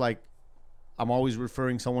 So it's like I'm always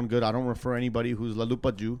referring someone good. I don't refer anybody who's La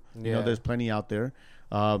Lupa Jew. There's plenty out there.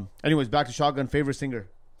 Anyways, back to Shotgun. Favorite singer?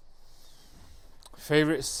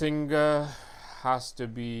 Favorite singer has to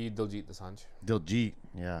be Diljit Dosanjh. Diljit,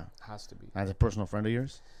 yeah, has to be. As a personal friend of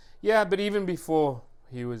yours? Yeah, but even before,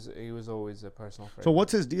 he was always a personal friend. So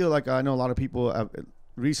what's his deal? Like I know a lot of people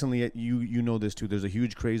recently. You know this too. There's a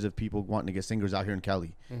huge craze of people wanting to get singers out here in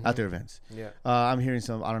Cali at their events. Yeah, I'm hearing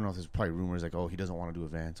some. I don't know if there's probably rumors like, oh, he doesn't want to do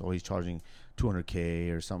events. Oh, he's charging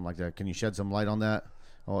 $200K or something like that. Can you shed some light on that?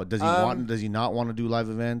 Oh, does he Does he not want to do live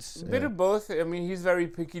events? A bit of both. I mean, he's very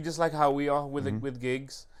picky, just like how we are with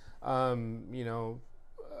gigs. From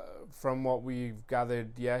what we've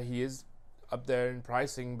gathered, he is up there in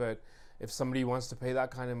pricing, but if somebody wants to pay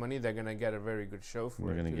that kind of money, they're gonna get a very good show for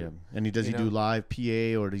We're it. Gonna get. And does he do live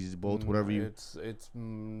PA or does he both? Whatever you. It's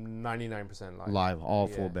 99% live. Live, all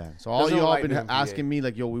full band. So all y'all been asking me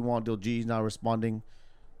like, yo, we want Diljit. He's not responding.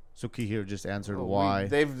 Suki here just answered why.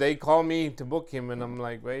 They call me to book him, and I'm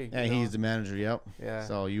like, wait. And he's the manager. Yep. Yeah.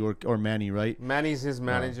 So you or Manny, right? Manny's his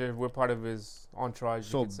manager. We're part of his entourage.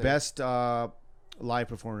 So best live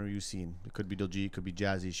performer you've seen? It could be Diljit, it could be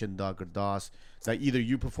Jazzy, Shinda, Gurdas. That either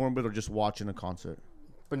you perform with or just watch in a concert.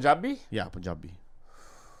 Punjabi? Yeah, Punjabi.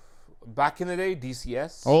 Back in the day,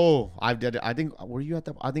 DCS. Oh, I did it. I think were you at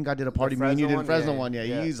the? I think I did a party. Me and you did Fresno one.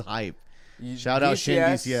 Yeah, he's hype. Shout out Shin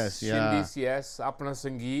DCS. Yeah. Shin DCS. Apna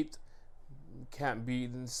Sangeet. Can't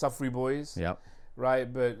beat Safri Boys. Yep.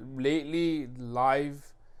 Right, but lately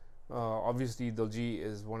live, obviously Diljit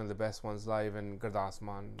is one of the best ones live, and Gurdas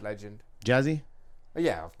Man, legend. Jazzy.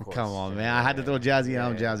 Yeah, of course. Come on, man. I had to throw Jazzy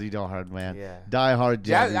out. Jazzy die hard, man. Yeah. Die hard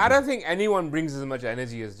Jazzy. I don't think anyone brings as much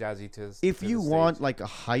energy as Jazzy to. If you want like a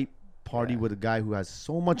hype party with a guy who has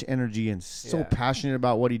so much energy and so passionate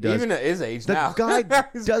about what he does, even at his age the now, guy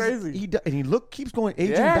he's does. crazy. And he keeps going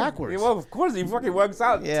aging backwards. Well, of course he fucking works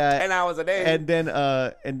out 10 hours a day. And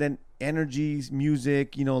then energy,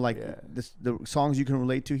 music, you know, like Yeah. the songs you can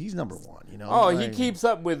relate to. He's number one, you know. Oh, he like- keeps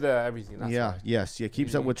up with everything. That's yeah, why. yes, yeah,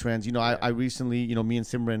 keeps up with trends. You know, I recently, you know, me and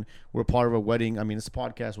Simran were part of a wedding. I mean, it's a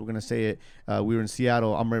podcast. We're gonna say it. We were in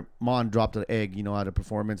Seattle. Amr Mon dropped an egg, you know, at a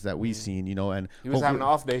performance that we seen, you know, and He was having an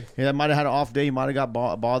off day. Yeah, might have had an off day. He might have got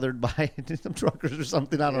bothered by some truckers or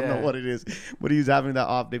something. I don't know Yeah. what it is, but he was having that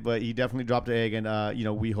off day. But he definitely dropped an egg, and you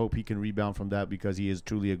know, we hope he can rebound from that because he is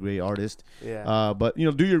truly a great artist. Yeah. But you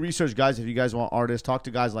know, do your research, guys. If you guys want artists, talk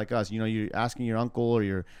to guys like us. You know, you're asking your uncle or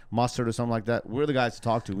your mustard or something like that. We're the guys to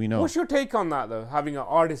talk to. We know. What's your take on that though? Having an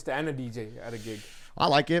artist and a DJ at a gig. I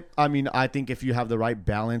like it. I mean, I think if you have the right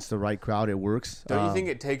balance, the right crowd, it works. Don't you think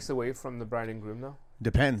it takes away from the bride and groom though?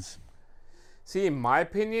 Depends. See, in my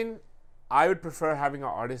opinion, I would prefer having an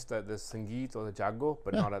artist at the Sangeet or the Jago,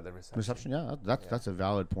 but not at the reception. Reception, yeah, that's a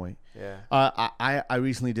valid point. Yeah. I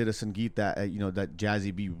recently did a Sangeet that you know that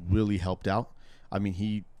Jazzy B really helped out. I mean,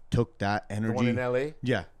 he took that The energy, one in LA.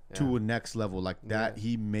 yeah, to a next level like that. Yeah.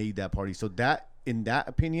 He made that party. So that, in that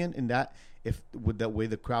opinion, if with the way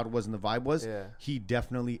the crowd was and the vibe was, Yeah. he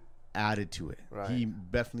definitely added to it. Right. He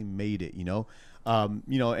definitely made it. You know,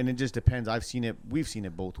 and it just depends. We've seen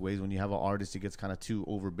it both ways. When you have an artist, it gets kind of too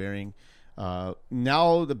overbearing.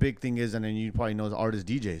 Now the big thing is, and then you probably know, the artist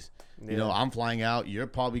DJs. You know, I'm flying out. You're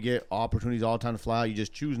probably get opportunities all the time to fly out. You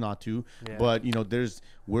just choose not to. Yeah. But you know,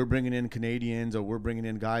 we're bringing in Canadians or we're bringing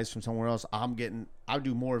in guys from somewhere else. I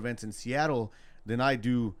do more events in Seattle than I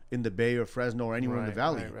do in the Bay or Fresno or anywhere in the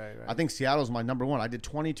Valley. Right. I think Seattle's my number one. I did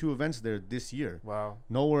 22 events there this year. Wow.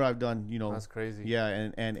 Nowhere I've done, you know. That's crazy. Yeah,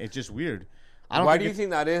 and it's just weird. Why do you think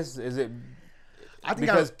that is? Is it I think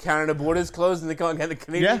because Canada borders closed and they can't get the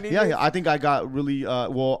Canadian yeah. I think I got really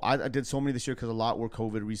I did so many this year because a lot were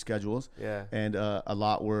COVID reschedules. Yeah. And a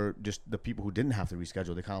lot were just the people who didn't have to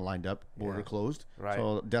reschedule. They kind of lined up, border closed. Right.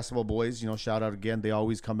 So Decibel Boys, you know, shout out again. They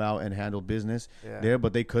always come out and handle business Yeah. there,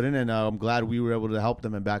 but they couldn't, and I'm glad we were able to help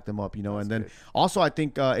them and back them up. You know, That's and then good. also I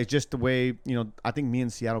think it's just the way, you know, I think me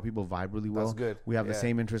and Seattle people vibe really well. That's good. We have the Yeah.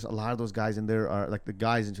 same interests. A lot of those guys in there are like the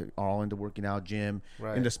guys are all into working out, gym,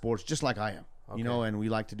 Right. into sports, just like I am. You know, and we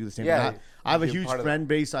like to do the same. Yeah, thing. I have a you're huge part of friend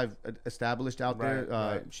base I've established out there.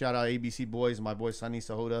 Right. Shout out ABC Boys, my boy Sunny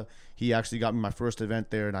Sahota. He actually got me my first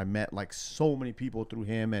event there, and I met like so many people through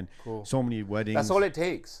him, and Cool. so many weddings. That's all it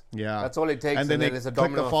takes. Yeah, That's all it takes. And then they it's a click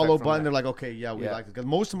domino the follow effect from button. that. They're like, okay, yeah, we Yeah. like it. Because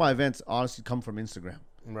most of my events honestly come from Instagram.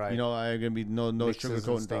 Right. You know, I'm gonna be no Mixes and sugarcoating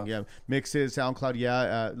thing. stuff. Yeah, mixes, SoundCloud,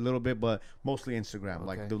 yeah, a little bit, but mostly Instagram,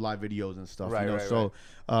 like Okay. the live videos and stuff. Right, you know, right, so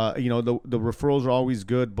you know, the referrals are always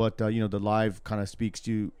good, but you know, the live kind of speaks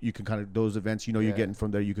to you. Can kind of those events, you know, you're Yeah. getting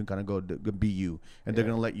from there. You can kind of go be you, and they're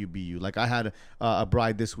Yeah. gonna let you be you. Like I had a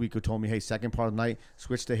bride this week who told me, hey, second part of the night,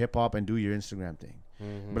 switch to hip hop and do your Instagram thing.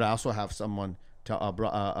 Mm-hmm. But I also have someone to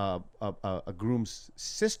a groom's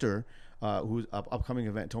sister who's upcoming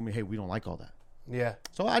event told me, hey, we don't like all that. Yeah.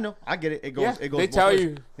 So I know, I get it. It goes. Yeah. It goes They both tell ways.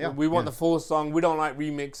 you, Yeah, we want yeah. the full song. We don't like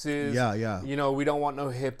remixes. Yeah. You know, we don't want no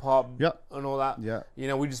hip hop Yep. and all that. Yeah. You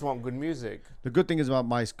know, we just want good music. The good thing is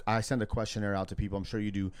about I send a questionnaire out to people. I'm sure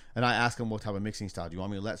you do, and I ask them what type of mixing style. Do you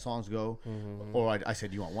want me to let songs go, or I say,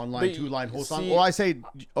 do you want one line, But two line, whole song, see- or I say,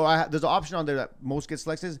 there's an option on there that most get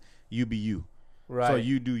selected is you be you. Right. So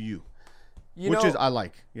you do you, You which know, is I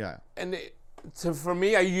like. Yeah. and so for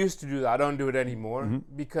me, I used to do that. I don't do it anymore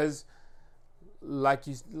because, like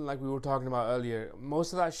we were talking about earlier,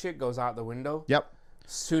 most of that shit goes out the window. Yep.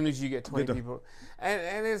 As soon as you get 20 Good. people,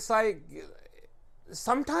 and it's like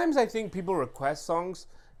sometimes I think people request songs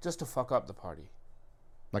just to fuck up the party.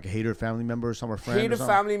 Like a hater family member or some friend. Hate or a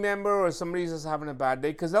something. family member or somebody's just having a bad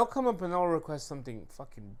day because they'll come up and they'll request something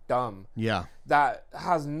fucking dumb Yeah. that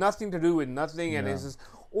has nothing to do with nothing, and Yeah. it's just.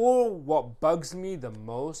 Or what bugs me the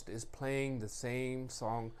most is playing the same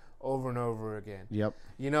song over and over again. Yep.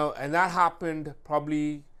 You know, and that happened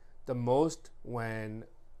probably the most when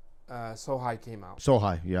So High came out. So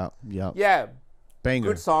high. Yeah. Yeah. Yeah, Banger.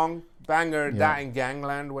 good song, banger. Yeah. That and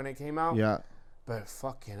Gangland when it came out. Yeah. But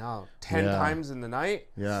fucking hell, 10 Yeah. times in the night.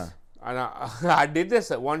 Yeah. And I did this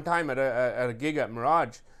at one time at a gig at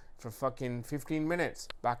Mirage for fucking 15 minutes.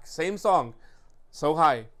 Back, same song, So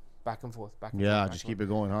High, back and forth, back and forth. Yeah. back Just and keep it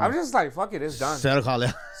going, huh? forth. I was just like, fuck it, it's done. Ser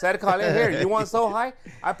Khaled. Said Khaled, here, you want So High?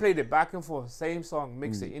 I played it back and forth, same song,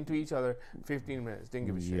 mixed it into each other, 15 minutes, didn't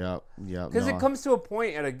give a shit. Yep. Yep. Because no. it comes to a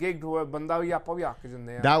point at a gig to where banda is in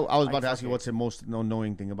there. That I was about to Like, ask you fuck what's the most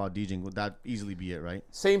annoying thing about DJing. Would that easily be it, right?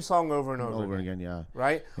 Same song over and over, Over again, again, yeah.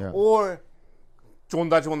 right? Yeah. Or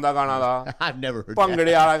Chonda Chonda Gana da, I've never heard Pangade that.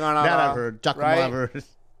 Ala Gana That da, I've heard. Chakma right? I've heard.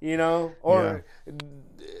 You know, or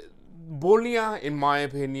Boliyan, in my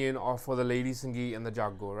opinion, are for the lady sangeet and the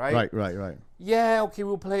jaggo, right? Right. Yeah, okay,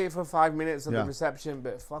 we'll play it for 5 minutes at Yeah. the reception,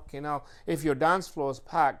 but fucking hell, if your dance floor is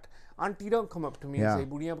packed, auntie don't come up to me Yeah. and say,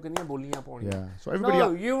 "Boliyan pagniya, boliyan pauniya." Yeah. So everybody.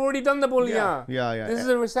 No, you've already done the boliyan. Yeah. This is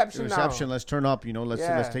a reception, Reception. now. Let's turn up. Let's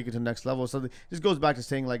Yeah. take it to the next level. So this goes back to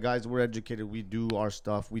saying, like, guys, we're educated. We do our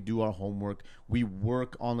stuff. We do our homework. We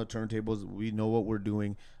work on the turntables. We know what we're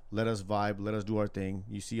doing. Let us vibe. Let us do our thing.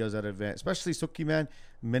 You see us at an event, especially Suki, man.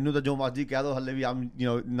 Menu da jo marzi keh do, halle bhi I'm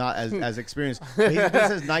not as experienced. But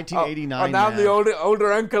this is 1989. Now I'm man. the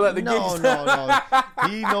older uncle at the gigs. No.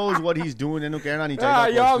 He knows what he's doing. And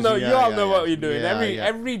Y'all know what you're doing. Yeah.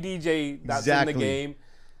 Every DJ that's in the game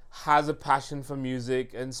has a passion for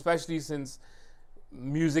music, and especially since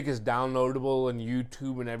music is downloadable and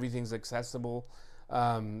YouTube and everything's accessible.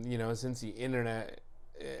 Since the internet.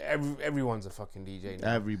 Everyone's a fucking DJ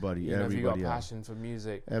now. Everybody. If you got passion for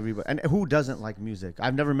music. Everybody. And who doesn't like music?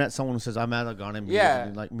 I've never met someone who says, I'm at a Ghana music.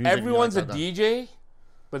 Yeah. Like music, everyone's a DJ,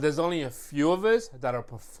 but there's only a few of us that are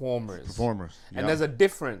performers. And there's a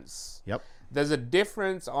difference. Yep. There's a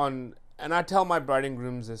difference on, and I tell my bride and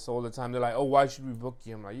grooms this all the time. They're like, "Oh, why should we book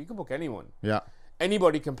you?" I'm like, "You can book anyone. Yeah.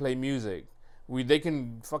 Anybody can play music. They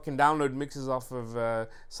can fucking download mixes off of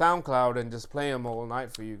SoundCloud and just play them all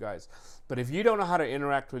night for you guys. But if you don't know how to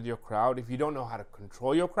interact with your crowd, if you don't know how to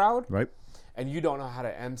control your crowd, right, and you don't know how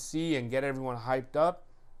to MC and get everyone hyped up,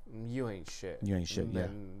 you ain't shit. Yeah.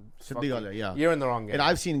 You're in the wrong game. And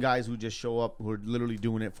I've seen guys who just show up who are literally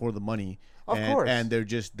doing it for the money. Of course. And they're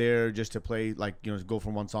just there just to play, go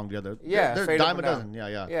from one song to the other. Yeah, they're dime a dozen.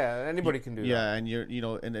 Yeah, anybody can do that. Yeah, and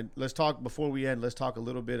and then let's talk before we end. Let's talk a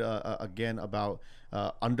little bit again about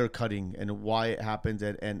undercutting and why it happens,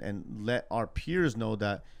 and let our peers know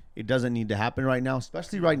that it doesn't need to happen right now,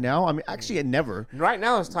 especially right now. I mean, actually, it never. Right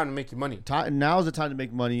now, it's time to make your money. Now's the time to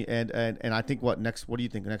make money, and I think what do you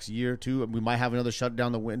think? Next year or two, we might have another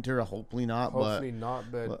shutdown the winter. Hopefully not. But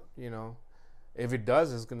if it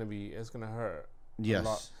does, it's gonna hurt. Yes. A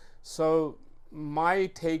lot. So my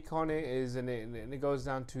take on it is, and it goes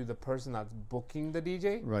down to the person that's booking the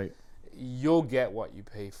DJ. Right. You'll get what you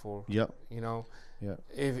pay for. Yep. Yeah.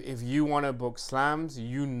 If you want to book slams,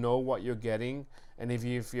 you know what you're getting, and if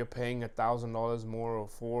you're paying $1,000 more or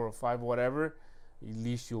 $4 or $5 whatever, at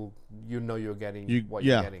least you're getting what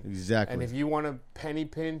you're getting. Exactly. And if you want to penny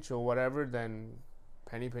pinch or whatever, then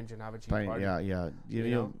penny pinch and have a cheap party.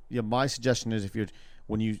 Yeah. My suggestion is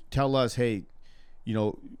when you tell us, hey,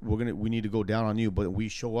 we need to go down on you, but we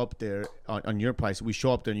show up there on your price. We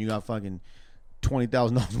show up there and you got fucking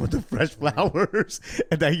 $20,000 worth of fresh flowers,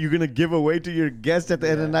 and that you're gonna give away to your guests at the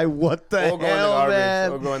end of the night. What the hell,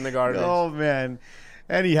 man? Or go in the garbage. Oh man.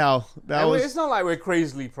 Anyhow, it's not like we're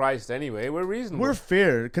crazily priced anyway. We're reasonable. We're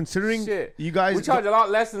fair considering you guys. We charge a lot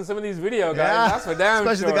less than some of these video guys. Yeah, that's for damn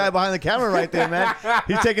especially the guy behind the camera right there, man.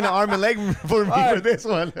 He's taking the arm and leg for me for this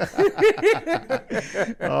one.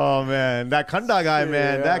 Oh man, that Khanda guy,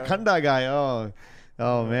 man. Yeah. That Khanda guy.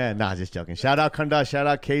 Oh man, just joking. Shout out Khanda, shout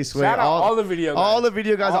out K-Sway. Shout out all the video guys. All the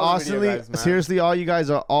video guys are awesomely. Seriously, all you guys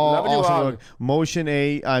are all awesome. Motion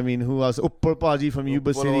 8. I mean, who else? Uppar Paji from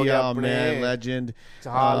Yuba City. Oh man, legend.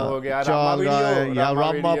 Ram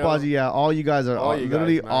Paji. Yeah, all you guys are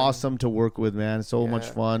literally awesome to work with, man. So much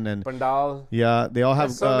fun. And Pandal. Yeah, they all have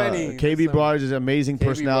KB Bars is an amazing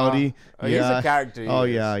personality. He's a character.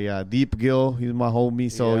 Yeah. Deep Gill, he's my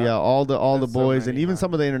homie. So all the boys, and even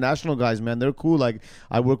some of the international guys, man, they're cool. Like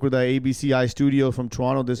I work with the ABCI studio from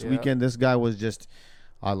Toronto this weekend. This guy was just,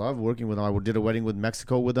 I love working with him. I did a wedding with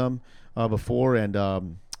Mexico with him before, and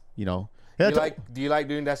do you like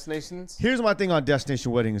doing destinations? Here's my thing on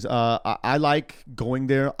destination weddings. I like going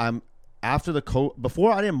there. After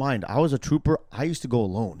before I didn't mind. I was a trooper. I used to go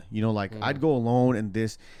alone. I'd go alone and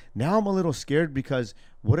this. Now I'm a little scared because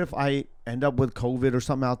what if I end up with COVID or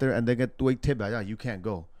something out there and they get you can't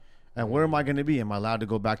go. And where am I going to be? Am I allowed to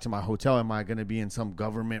go back to my hotel? Am I going to be in some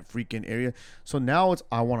government freaking area? So now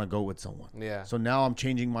I want to go with someone. Yeah. So now I'm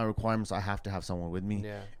changing my requirements. I have to have someone with me.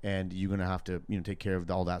 Yeah. And you're going to have to, take care of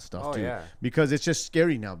all that stuff too. Yeah. Because it's just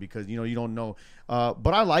scary now because, you don't know.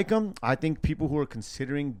 But I like them. I think people who are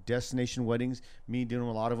considering destination weddings, me doing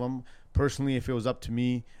a lot of them, personally, if it was up to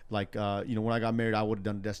me, when I got married, I would have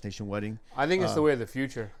done a destination wedding. I think it's the way of the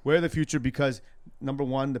future. Way of the future because, number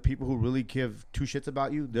one, the people who really give two shits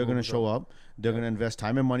about you, they're going to show up. They're going to invest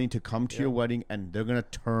time and money to come to your wedding, and they're going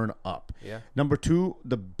to turn up. Yeah. Number two,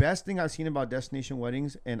 the best thing I've seen about destination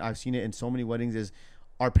weddings, and I've seen it in so many weddings, is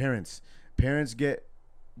our parents. Parents get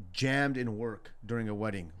jammed in work during a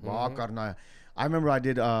wedding. I remember I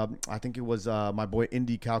did. I think it was my boy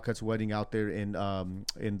Indy Calcutt's wedding out there in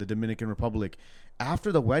the Dominican Republic.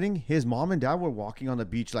 After the wedding, his mom and dad were walking on the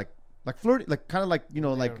beach like like flirting, like kind of like, you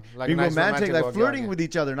know, like being a nice romantic, like flirting yeah. with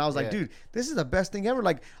each other. And I was like, dude, this is the best thing ever.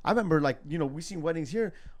 Like, I remember, like, you know, we seen weddings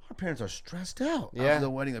here. Our parents are stressed out after the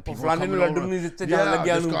wedding. Like, people are coming over. Yeah,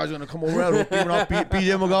 this guy's gonna come over.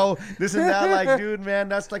 This and that. Like, dude, man,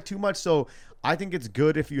 that's like too much. So I think it's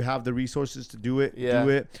good if you have the resources to do it. Do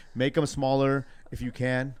it. Make them smaller if you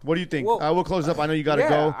can. What do you think? Well, we'll close up. I know you got to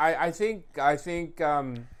go. I think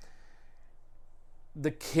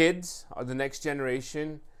the kids or the next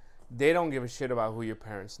generation, they don't give a shit about who your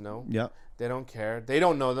parents know. Yeah. They don't care. They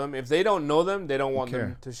don't know them. If they don't know them, they don't want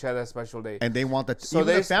them to share that special day. And they want that. So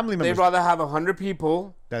even the family members. They'd rather have 100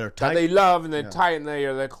 people that are tight, that they love and they're tight and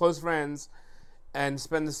they're close friends, and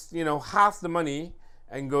spend this, you know, half the money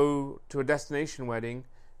and go to a destination wedding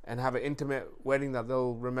and have an intimate wedding that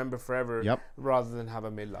they'll remember forever. Rather than have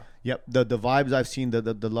a midla. The vibes I've seen,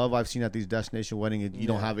 the love I've seen at these destination weddings, you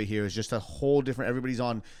don't have it here. It's just a whole different. Everybody's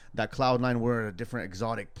on that cloud nine. We're at a different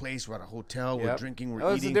exotic place. We're at a hotel. We're drinking. We're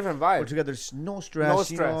eating. It's a different vibe. We're together. There's no stress.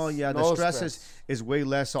 You know, the stress is way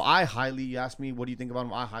less. So I highly, you asked me, what do you think about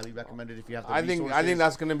them? I highly recommend it if you have the resources. I think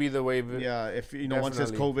that's going to be the way. If you know, once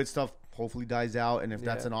this COVID stuff hopefully dies out, and if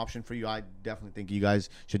that's an option for you, I definitely think you guys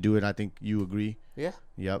should do it. I think you agree. Yeah.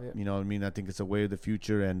 Yep. You know what I mean? I think it's a way of the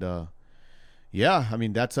future, and I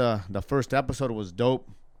mean, that's the first episode was dope.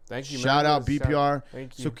 Thank you. Shout out BPR.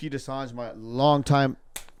 Thank you. Suki Desange, my longtime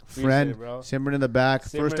friend. Simran in the back.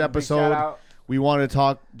 First episode. We wanted to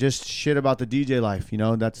talk just shit about the DJ life. You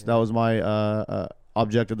know, that was my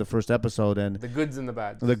object of the first episode, and the goods and the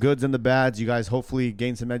bads. The goods and the bads. You guys hopefully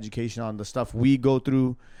gain some education on the stuff we go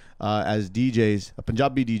through as DJs,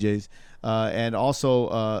 Punjabi DJs, and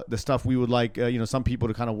also the stuff we would like, some people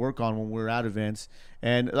to kind of work on when we're at events.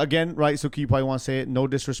 And again, right, so you probably want to say it, no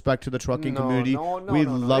disrespect to the trucking community. We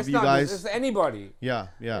love you guys. It's anybody. Yeah.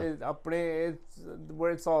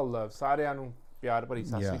 Where it's all love. Saaryan nu pyar bhari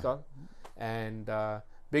sat sri akal. And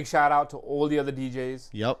big shout out to all the other DJs.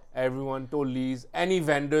 Yep. Everyone, Tollies, any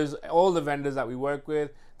vendors, all the vendors that we work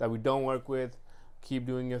with, that we don't work with. Keep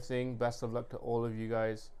doing your thing. Best of luck to all of you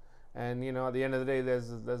guys. And, you know, at the end of the day, there's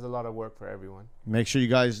a lot of work for everyone. Make sure you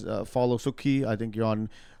guys follow Suki. I think you're on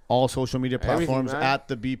all social media platforms at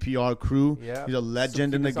the BPR crew. Yeah. He's a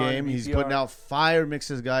legend Suki in the game. He's putting out fire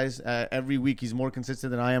mixes, guys. Every week. He's more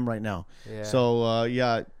consistent than I am right now. Yeah.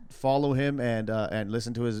 So, follow him and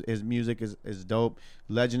listen to his music is dope.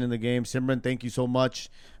 Legend in the game. Simran, thank you so much.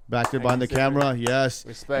 Back there behind the camera. Yes.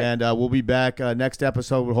 Respect. And we'll be back next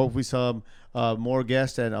episode with hopefully some more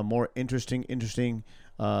guests and a more interesting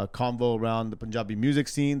convo around the Punjabi music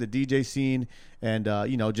scene, the DJ scene, and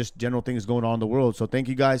just general things going on in the world. So thank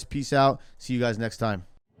you guys. Peace out. See you guys next time.